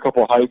bow on a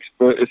couple of hikes,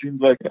 but it seems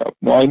like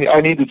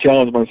I need to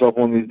challenge myself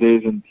one of these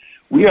days. And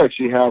we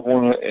actually have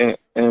one,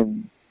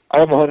 and I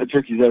haven't hunted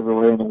turkeys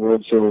everywhere in the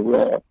world,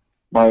 so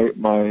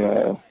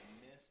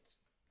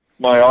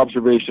my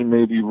observation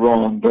may be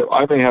wrong, but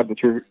I may have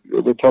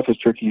the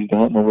toughest turkeys to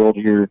hunt in the world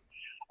here.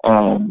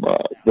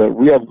 That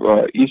we have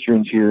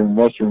easterns here in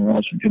western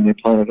Washington. They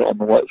planted on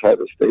the west side of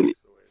the state,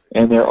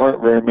 and there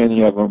aren't very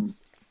many of them.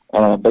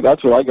 But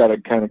that's what I got to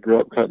kind of grow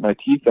up cutting my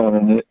teeth on.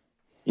 And it,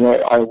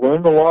 I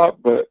learned a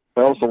lot, but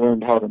I also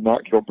learned how to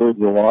not kill birds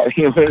a lot.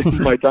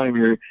 In my time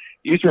here,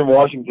 eastern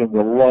Washington's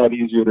a lot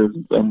easier. There's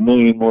a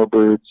million more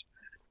birds.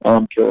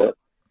 Kill it.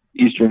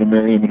 Eastern and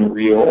Merriam and a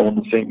Rio all in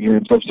the same year.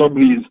 And so if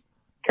somebody's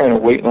kind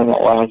of waiting on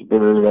that last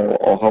bird,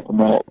 I'll help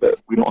them out. But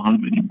we don't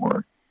hunt them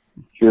anymore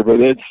here. But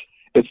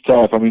it's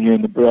tough. I mean, you're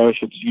in the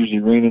brush. It's usually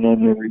raining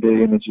on you every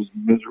day, and it's just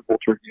miserable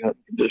turkey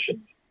hunting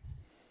conditions.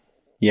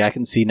 Yeah, I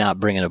can see not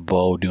bringing a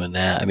bow doing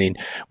that. I mean,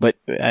 but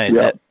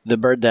the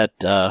bird that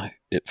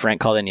Frank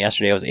called in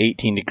yesterday was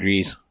 18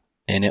 degrees,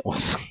 and it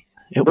was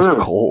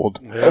cold.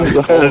 Yeah,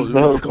 it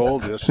was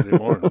cold yesterday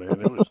morning,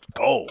 man. It was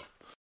cold.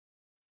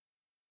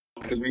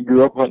 Because we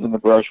grew up hunting in the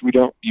brush, we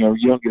don't, you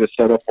don't get a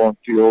setup on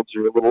fields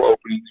or little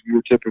openings. We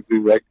were typically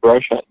like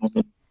brush hunting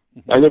them.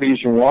 And I go to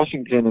Eastern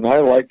Washington, and I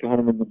like to hunt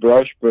them in the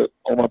brush, but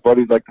all my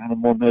buddies like to hunt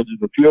them on the edge of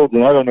the field,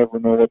 and I don't ever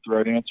know what the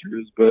right answer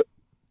is. But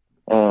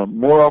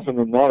more often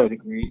than not, I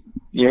think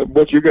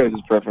what's your guys'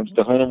 preference?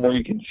 To hunt them where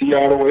you can see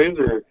out of ways,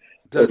 or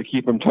to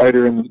keep them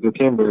tighter in the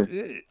timber?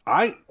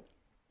 I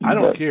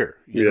don't care.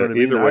 You know what I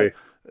mean? Either way.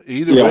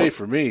 Either way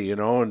for me,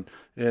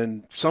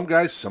 and some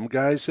guys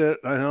that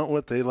I hunt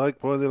with, they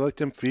like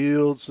them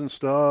fields and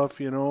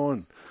stuff,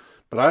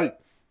 but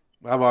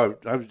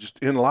I've just,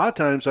 and a lot of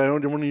times I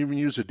don't even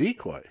use a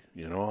decoy,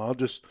 I'll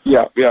just,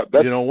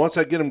 once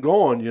I get them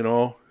going,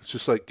 it's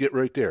just like, get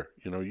right there,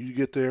 you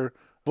get there,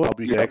 I'll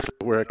be actually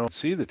where I can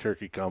see the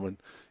turkey coming,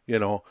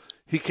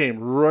 he came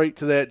right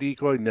to that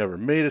decoy, never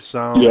made a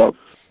sound. Yeah.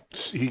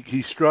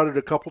 He strutted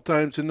a couple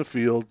times in the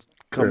field,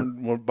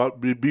 about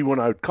be when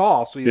I would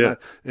call. So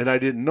and I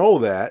didn't know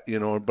that,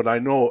 but I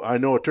know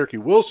a turkey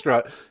will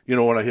strut,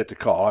 when I hit the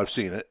call. I've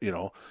seen it,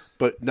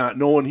 but not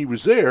knowing he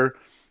was there,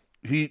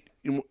 he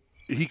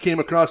came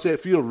across that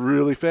field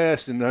really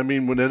fast. And I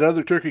mean, when that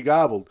other turkey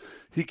gobbled,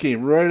 he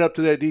came right up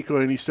to that decoy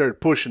and he started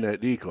pushing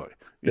that decoy.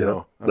 He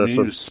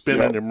was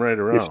spinning him right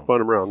around. He spun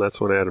him around. That's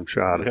when Adam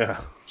shot him.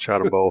 Yeah. Shot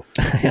them both.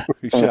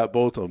 He shot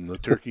both of them, the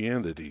turkey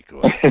and the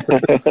decoy.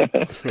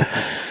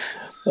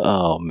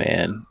 Oh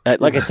man!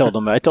 Like I told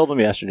him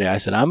yesterday. I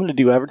said I'm going to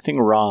do everything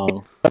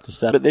wrong to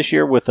set it this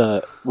year with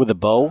a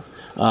bow,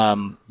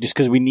 just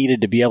because we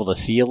needed to be able to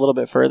see a little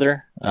bit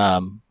further.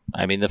 I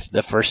mean,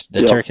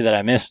 the turkey that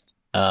I missed,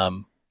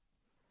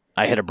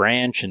 I hit a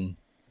branch and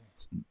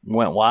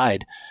went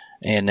wide,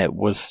 and it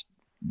was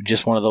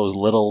just one of those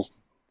little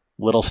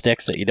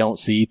sticks that you don't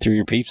see through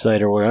your peep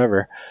sight or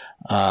whatever.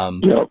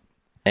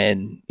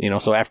 And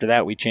so after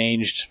that we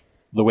changed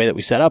the way that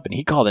we set up, and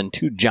he called in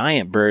 2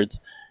 giant birds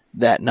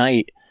that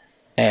night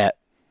at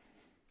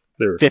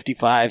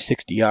 55,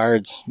 60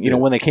 yards.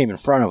 When they came in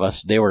front of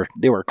us, they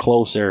were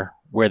closer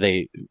where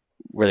they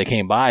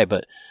came by,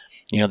 but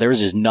there was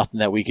just nothing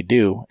that we could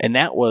do. And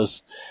that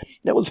was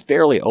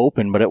fairly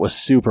open, but it was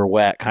super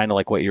wet, kind of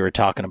like what you were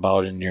talking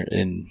about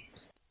in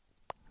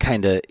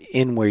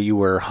where you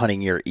were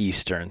hunting your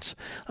easterns.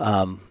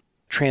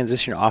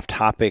 Transition off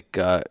topic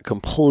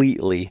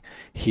completely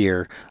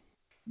here.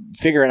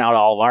 Figuring out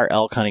all of our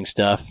elk hunting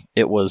stuff,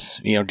 it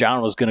was,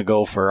 John was going to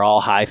go for all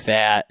high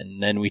fat,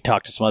 and then we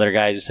talked to some other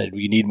guys who said,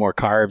 you need more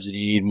carbs and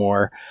you need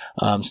more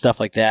stuff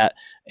like that.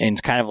 And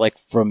it's kind of like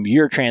from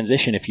your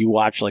transition, if you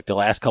watch like the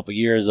last couple of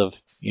years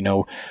of,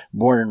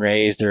 Born and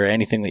Raised or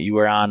anything that you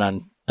were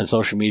on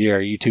social media or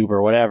YouTube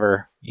or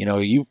whatever,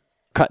 you've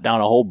cut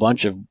down a whole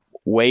bunch of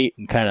weight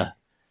and kind of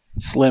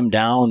slimmed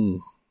down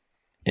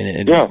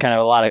and kind of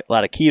a lot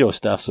of keto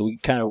stuff. So we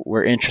kind of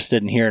were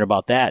interested in hearing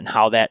about that and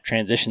how that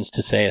transitions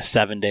to, say, a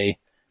 7-day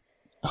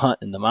hunt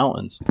in the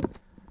mountains.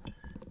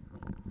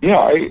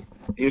 Yeah,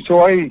 it's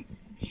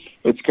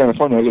kind of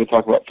funny. I got to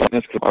talk about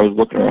fitness because I was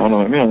looking around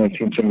and I've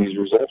seen some of these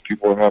results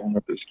people are having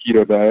with this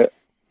keto diet,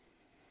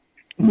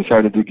 and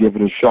decided to give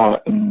it a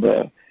shot,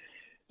 and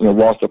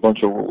lost a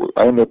bunch of.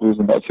 I ended up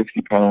losing about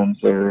 60 pounds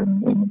there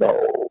in about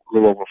a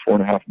little over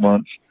 4.5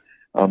 months,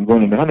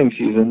 going into hunting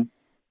season.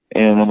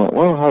 And I'm like,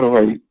 well, how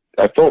do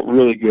I felt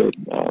really good.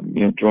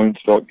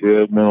 Joints felt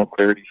good, mental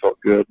clarity felt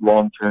good,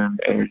 long-term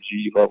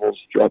energy levels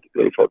throughout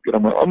the day felt good.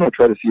 I'm like, I'm going to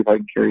try to see if I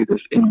can carry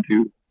this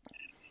into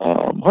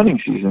hunting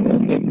season,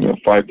 and then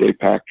 5-day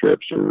pack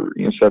trips or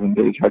 7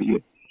 days. How do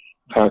you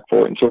pack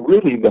for it? And so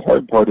really the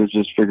hard part is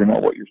just figuring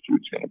out what your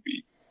food's going to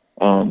be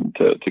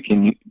to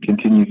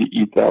continue to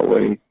eat that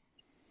way.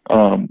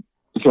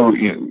 So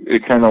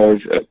it kind of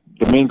always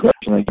the main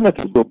question. I met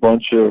a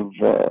bunch of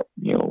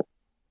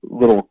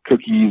little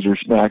cookies or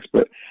snacks,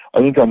 but I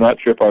think on that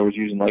trip I was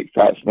using like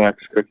Fat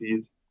Snacks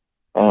cookies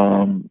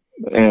and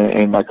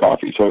my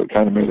coffee, so it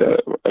kind of made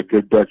a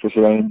good breakfast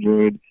that I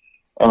enjoyed.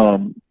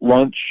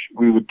 Lunch,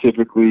 we would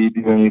typically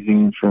do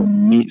anything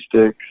from meat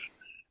sticks,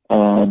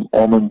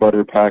 almond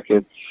butter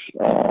packets.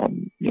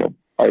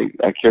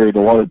 I carried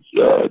a lot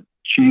of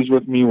cheese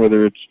with me,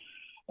 whether it's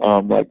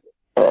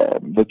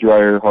the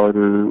drier,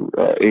 harder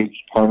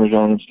aged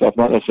Parmesan and stuff.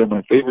 Not necessarily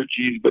my favorite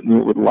cheese, but knew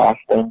it would last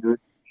longer.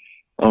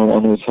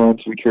 On those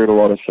hunts, we carried a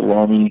lot of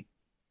salami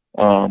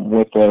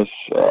with us.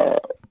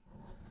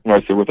 When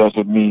I say with us,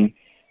 with me.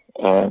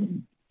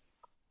 And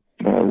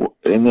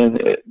then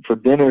for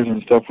dinners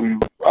and stuff,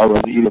 I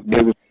would eat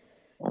it.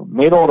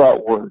 Made all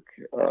that work,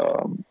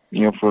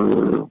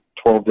 for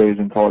 12 days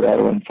in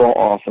Colorado, and felt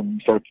awesome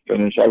start to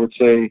finish. I would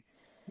say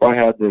if I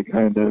had to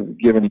kind of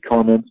give any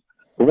comments,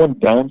 the one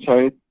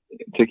downside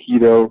to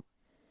keto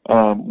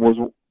was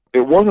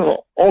it wasn't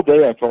all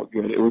day I felt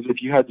good. It was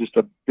if you had just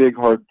a big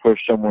hard push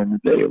somewhere in the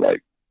day,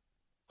 like,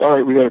 all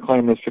right, we got to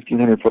climb this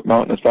 1,500-foot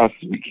mountain as fast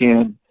as we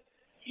can.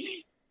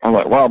 I'm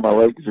like, wow, my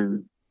legs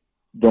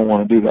don't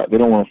want to do that. They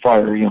don't want to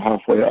fire,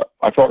 halfway up.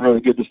 I felt really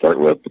good to start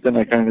with, but then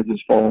I kind of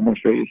just fall on my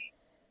face,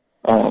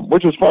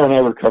 which was fine. I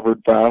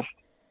recovered fast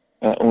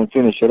and would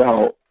finish it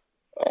out.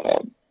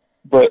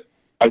 But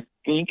I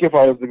think if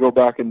I was to go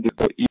back and do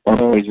it,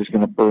 I'm always just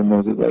going to burn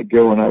those as I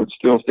go, and I would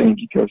still stay in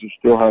ketosis,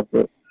 still have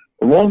the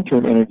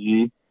long-term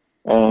energy,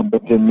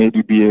 but then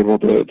maybe be able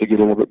to get a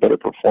little bit better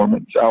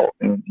performance out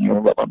and,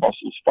 let my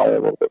muscles fire a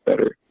little bit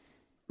better.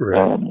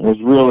 Right.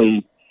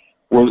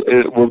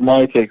 Was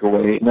my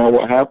takeaway. Now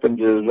what happened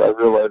is I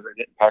realized I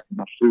didn't pack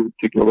enough food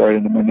to go right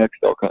into my next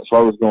elk hunt. So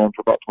I was going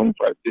for about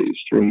 25 days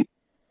straight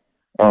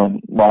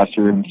last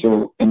year. And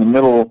so in the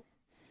middle,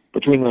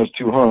 between those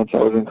two hunts, I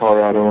was in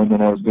Colorado and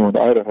then I was going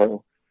to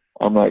Idaho.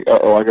 I'm like,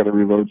 I got to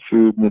reload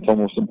food, and it's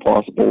almost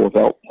impossible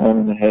without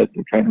planning ahead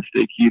to kind of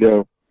stay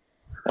keto.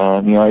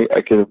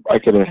 I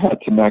could have had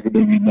some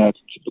macadamia nuts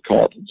and some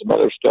pecans and some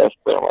other stuff,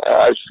 but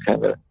I was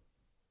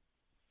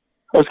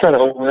kind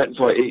of over it, and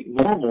so I ate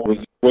normal.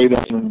 Was way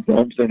down in the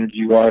dumps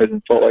energy-wise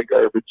and felt like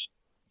garbage.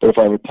 But if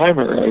I would time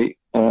it right,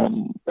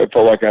 I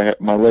felt like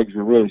my legs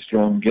were really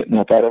strong getting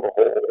up out of a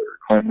hole or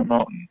climbing a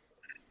mountain.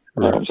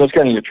 Right. So that's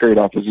kind of your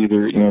trade-off is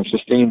either,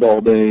 sustained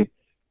all day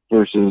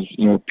versus,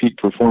 peak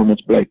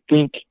performance. But I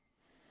think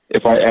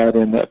if I add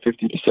in that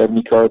 50 to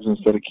 70 carbs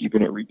instead of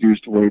keeping it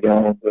reduced way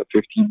down to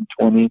 15 to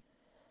 20,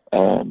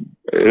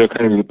 it'll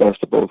kind of be the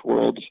best of both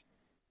worlds.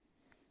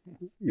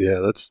 Yeah,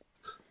 that's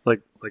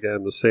like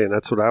Adam was saying,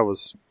 that's what I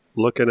was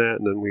looking at,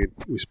 and then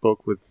we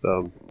spoke with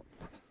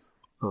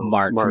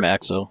Mark from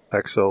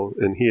Exo,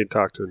 and he had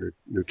talked to a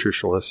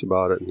nutritionalist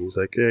about it, and he's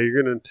like, yeah,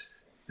 you're gonna,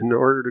 in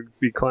order to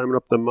be climbing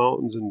up the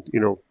mountains, and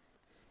you're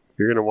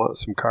gonna want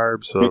some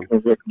carbs. So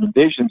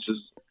recommendations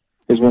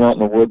is went out in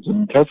the woods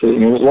and tested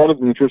it. A lot of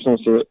the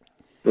nutritionists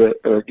that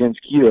are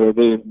against keto,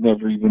 they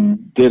never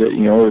even did it,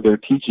 or their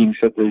teaching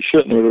said they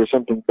shouldn't, or there was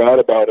something bad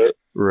about it.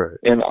 Right.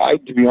 And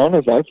to be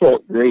honest, I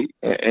felt great.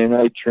 And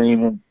I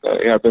train,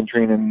 I've been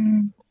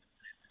training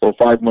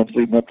 5 months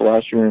leading up to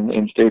last year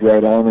and stayed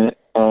right on it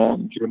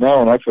through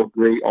now. And I feel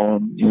great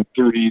on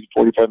 30 to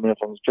 45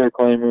 minutes on the stair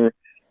climber,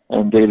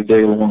 on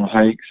day-to-day long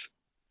hikes.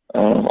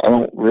 I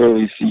don't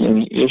really see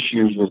any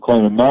issues with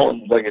climbing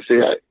mountains. Like I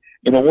say,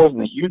 it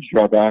wasn't a huge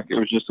drawback. It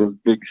was just those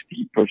big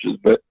steep pushes.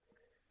 But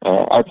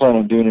I plan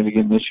on doing it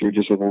again this year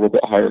just with a little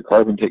bit higher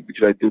carb intake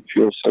because I did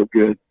feel so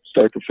good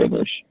start to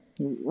finish.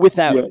 With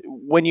that,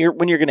 when you're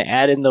going to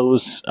add in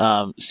those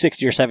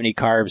 60 or 70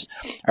 carbs,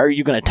 are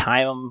you going to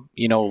time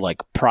them, like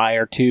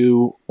prior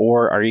to,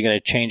 or are you going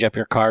to change up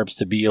your carbs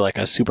to be like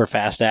a super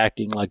fast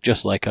acting, like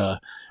just like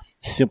a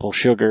simple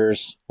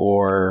sugars,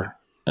 or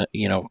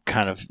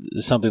kind of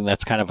something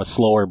that's kind of a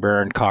slower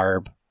burn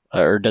carb,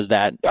 or does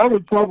that?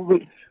 I'll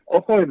probably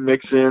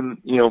mix in,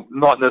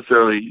 not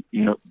necessarily,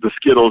 the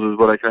Skittles is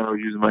what I kind of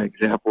use my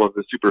example of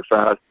the super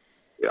fast.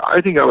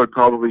 I think I would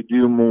probably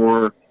do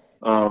more,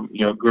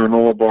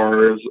 granola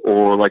bars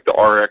or like the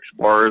RX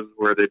bars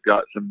where they've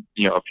got some,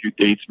 a few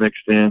dates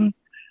mixed in,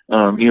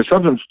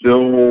 something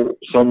still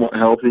somewhat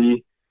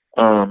healthy,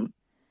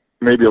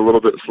 maybe a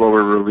little bit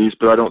slower release,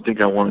 but I don't think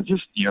I want to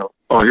just, here's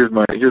all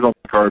my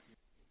carbs.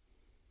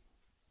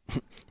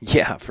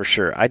 Yeah, for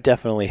sure. I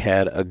definitely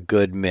had a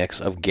good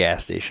mix of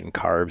gas station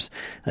carbs.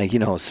 Like,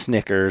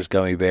 Snickers,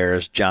 gummy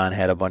bears. John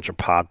had a bunch of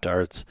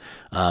Pop-Tarts.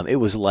 It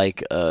was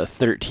like a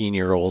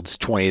 13-year-old's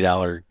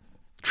 $20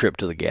 trip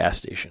to the gas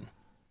station.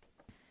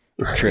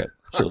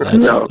 So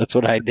that's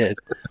what I did.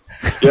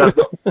 Yeah,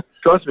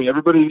 trust me,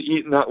 everybody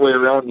eating that way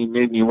around me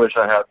made me wish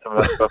I had some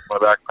of that stuff in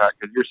my backpack,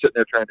 because you're sitting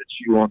there trying to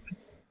chew on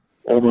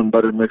almond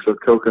butter mixed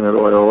with coconut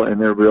oil,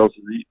 and everybody else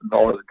is eating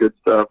all this good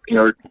stuff,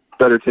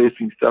 better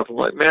tasting stuff. I'm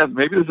like, man,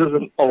 maybe this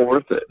isn't all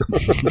worth it.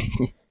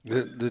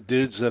 The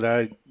dudes that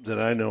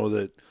I know,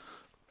 that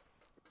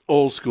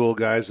old school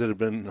guys that have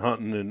been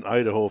hunting in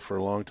Idaho for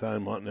a long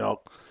time, hunting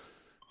elk,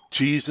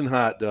 cheese and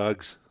hot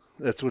dogs.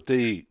 That's what they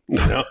eat.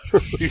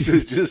 He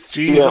says just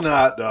cheese and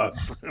hot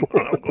dogs.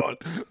 I'm going,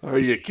 are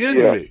you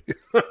kidding me?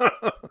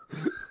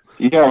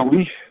 Yeah,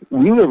 we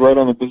live right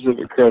on the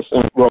Pacific Crest.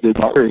 Well, they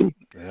not really.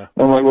 Yeah.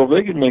 I'm like, well, if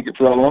they can make it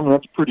for that long,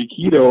 that's pretty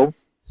keto.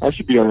 I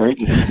should be all right.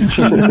 Just eating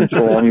cheese and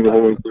salami the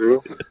whole way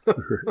through.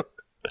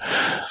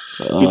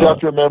 You have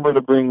to remember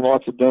to bring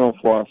lots of dental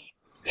floss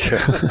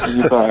in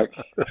your back.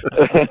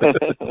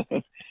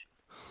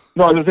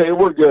 No, I was just saying,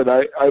 we're good.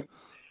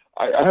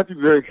 I have to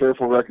be very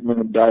careful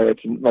recommending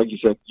diets. And like you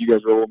said, you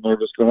guys were a little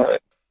nervous going on.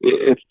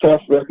 It's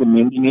tough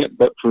recommending it,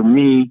 but for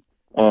me,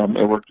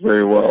 it worked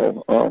very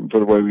well for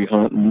the way we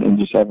hunt and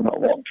just having that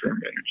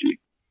long-term energy.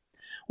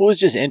 Well, it was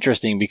just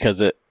interesting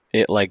because it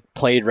like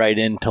played right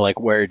into like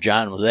where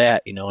John was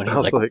at, you know, and I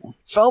he's was like,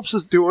 Phelps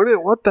is doing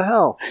it. What the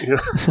hell?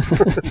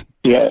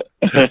 Yeah.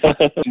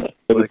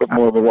 It's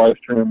more of a life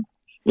term,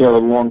 a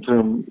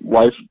long-term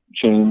life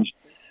change.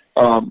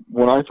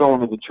 When I fell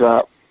into the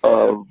trap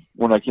of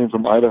when I came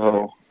from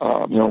Idaho,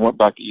 went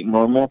back to eating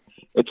normal,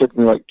 it took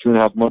me like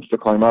 2.5 months to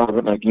climb out of it,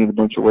 and I gained a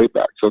bunch of weight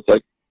back. So it's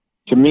like,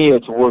 to me,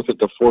 it's worth it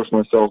to force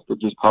myself to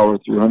just power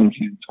through hunting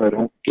season so I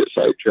don't get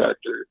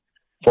sidetracked or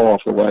fall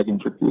off the wagon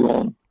for too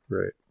long.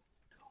 Right.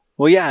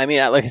 well, yeah, I mean,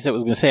 like I said, I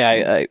was going to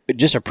say, I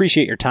just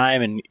appreciate your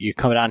time and you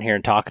coming on here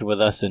and talking with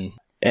us, and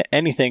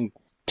anything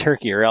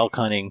turkey or elk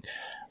hunting,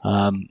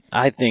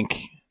 I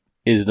think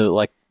is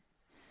the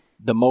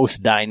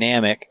most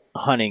dynamic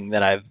hunting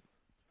that I've,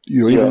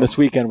 even this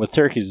weekend with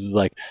turkeys is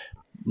like,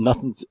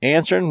 nothing's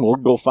answering. We'll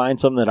go find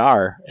some that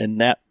are, and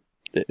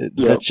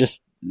that's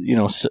just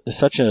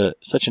such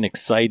an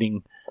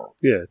exciting.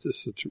 Yeah,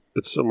 it's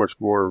so much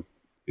more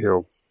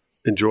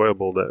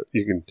enjoyable that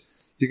you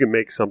can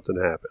make something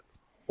happen,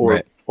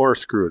 or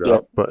screw it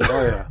up. But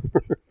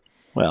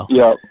well,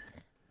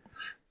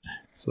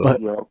 So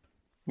but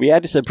I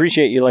just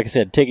appreciate you, like I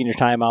said, taking your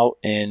time out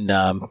and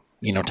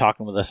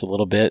talking with us a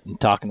little bit and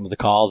talking with the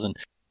calls. And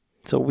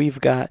so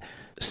we've got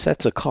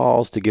sets of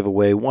calls to give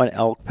away, one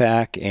elk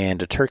pack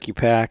and a turkey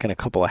pack and a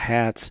couple of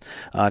hats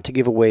to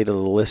give away to the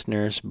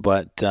listeners.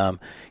 But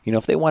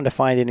if they wanted to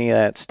find any of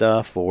that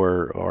stuff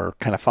or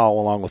kind of follow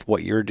along with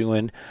what you're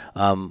doing,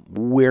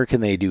 where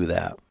can they do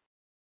that?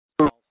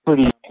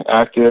 Pretty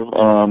active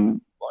on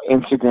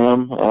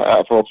Instagram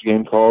at Phelps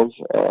Game Calls.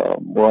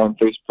 We're on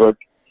Facebook,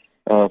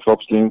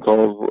 Phelps Game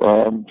Calls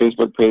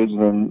Facebook page,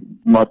 and then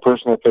my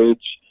personal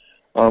page.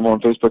 On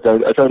Facebook,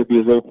 I try to be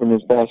as open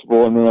as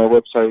possible, and then our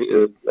website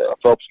is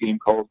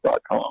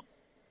phelpsgamecalls.com.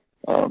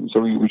 So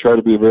we try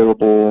to be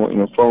available,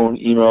 phone,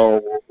 email,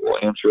 we'll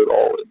answer it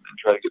all and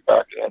try to get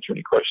back and answer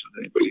any questions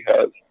anybody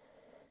has.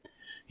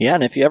 Yeah,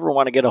 and if you ever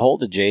want to get a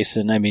hold of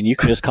Jason, I mean, you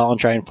can just call and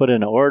try and put in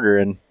an order,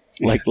 and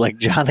like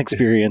John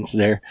experienced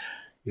there.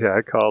 Yeah,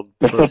 I called.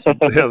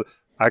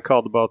 I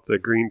called about the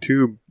green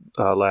tube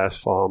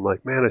last fall. I'm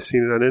like, man, I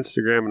seen it on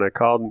Instagram, and I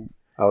called. And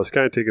I was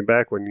kind of taken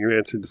back when you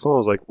answered the phone. I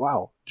was like,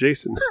 wow,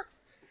 Jason.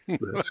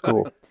 That's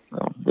cool.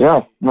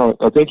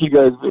 Thank you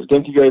guys.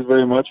 Thank you guys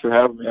very much for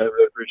having me. I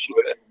really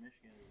appreciate it.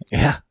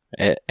 Yeah.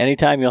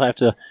 Anytime you'll have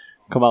to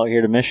come out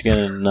here to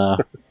Michigan and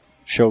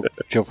show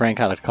Frank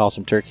how to call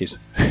some turkeys.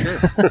 I'm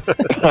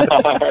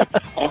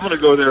going to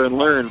go there and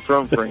learn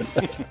from Frank.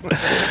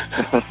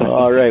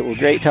 All right. Well,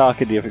 great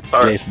talking to you,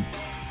 Jason.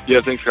 Right.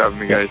 Yeah, thanks for having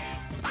me, guys.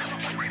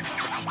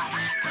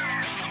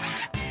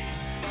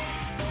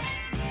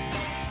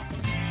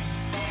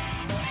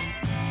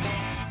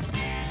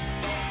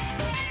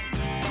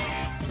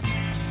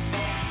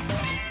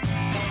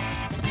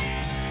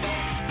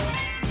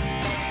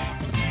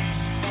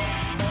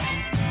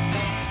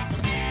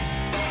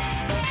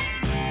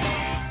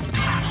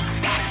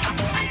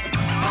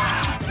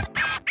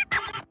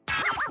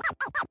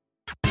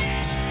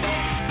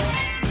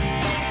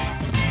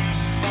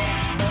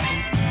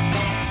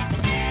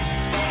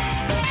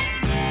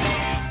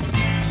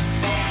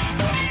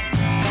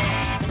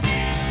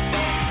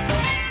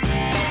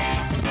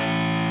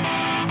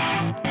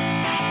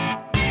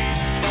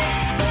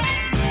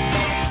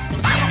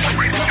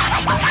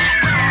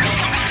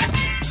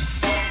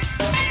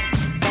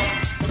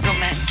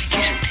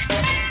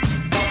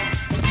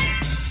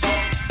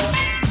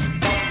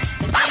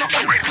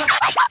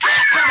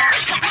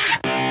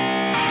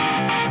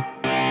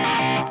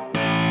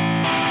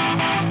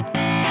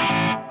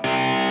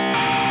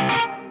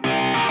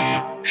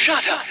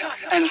 Shut up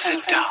and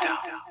sit down.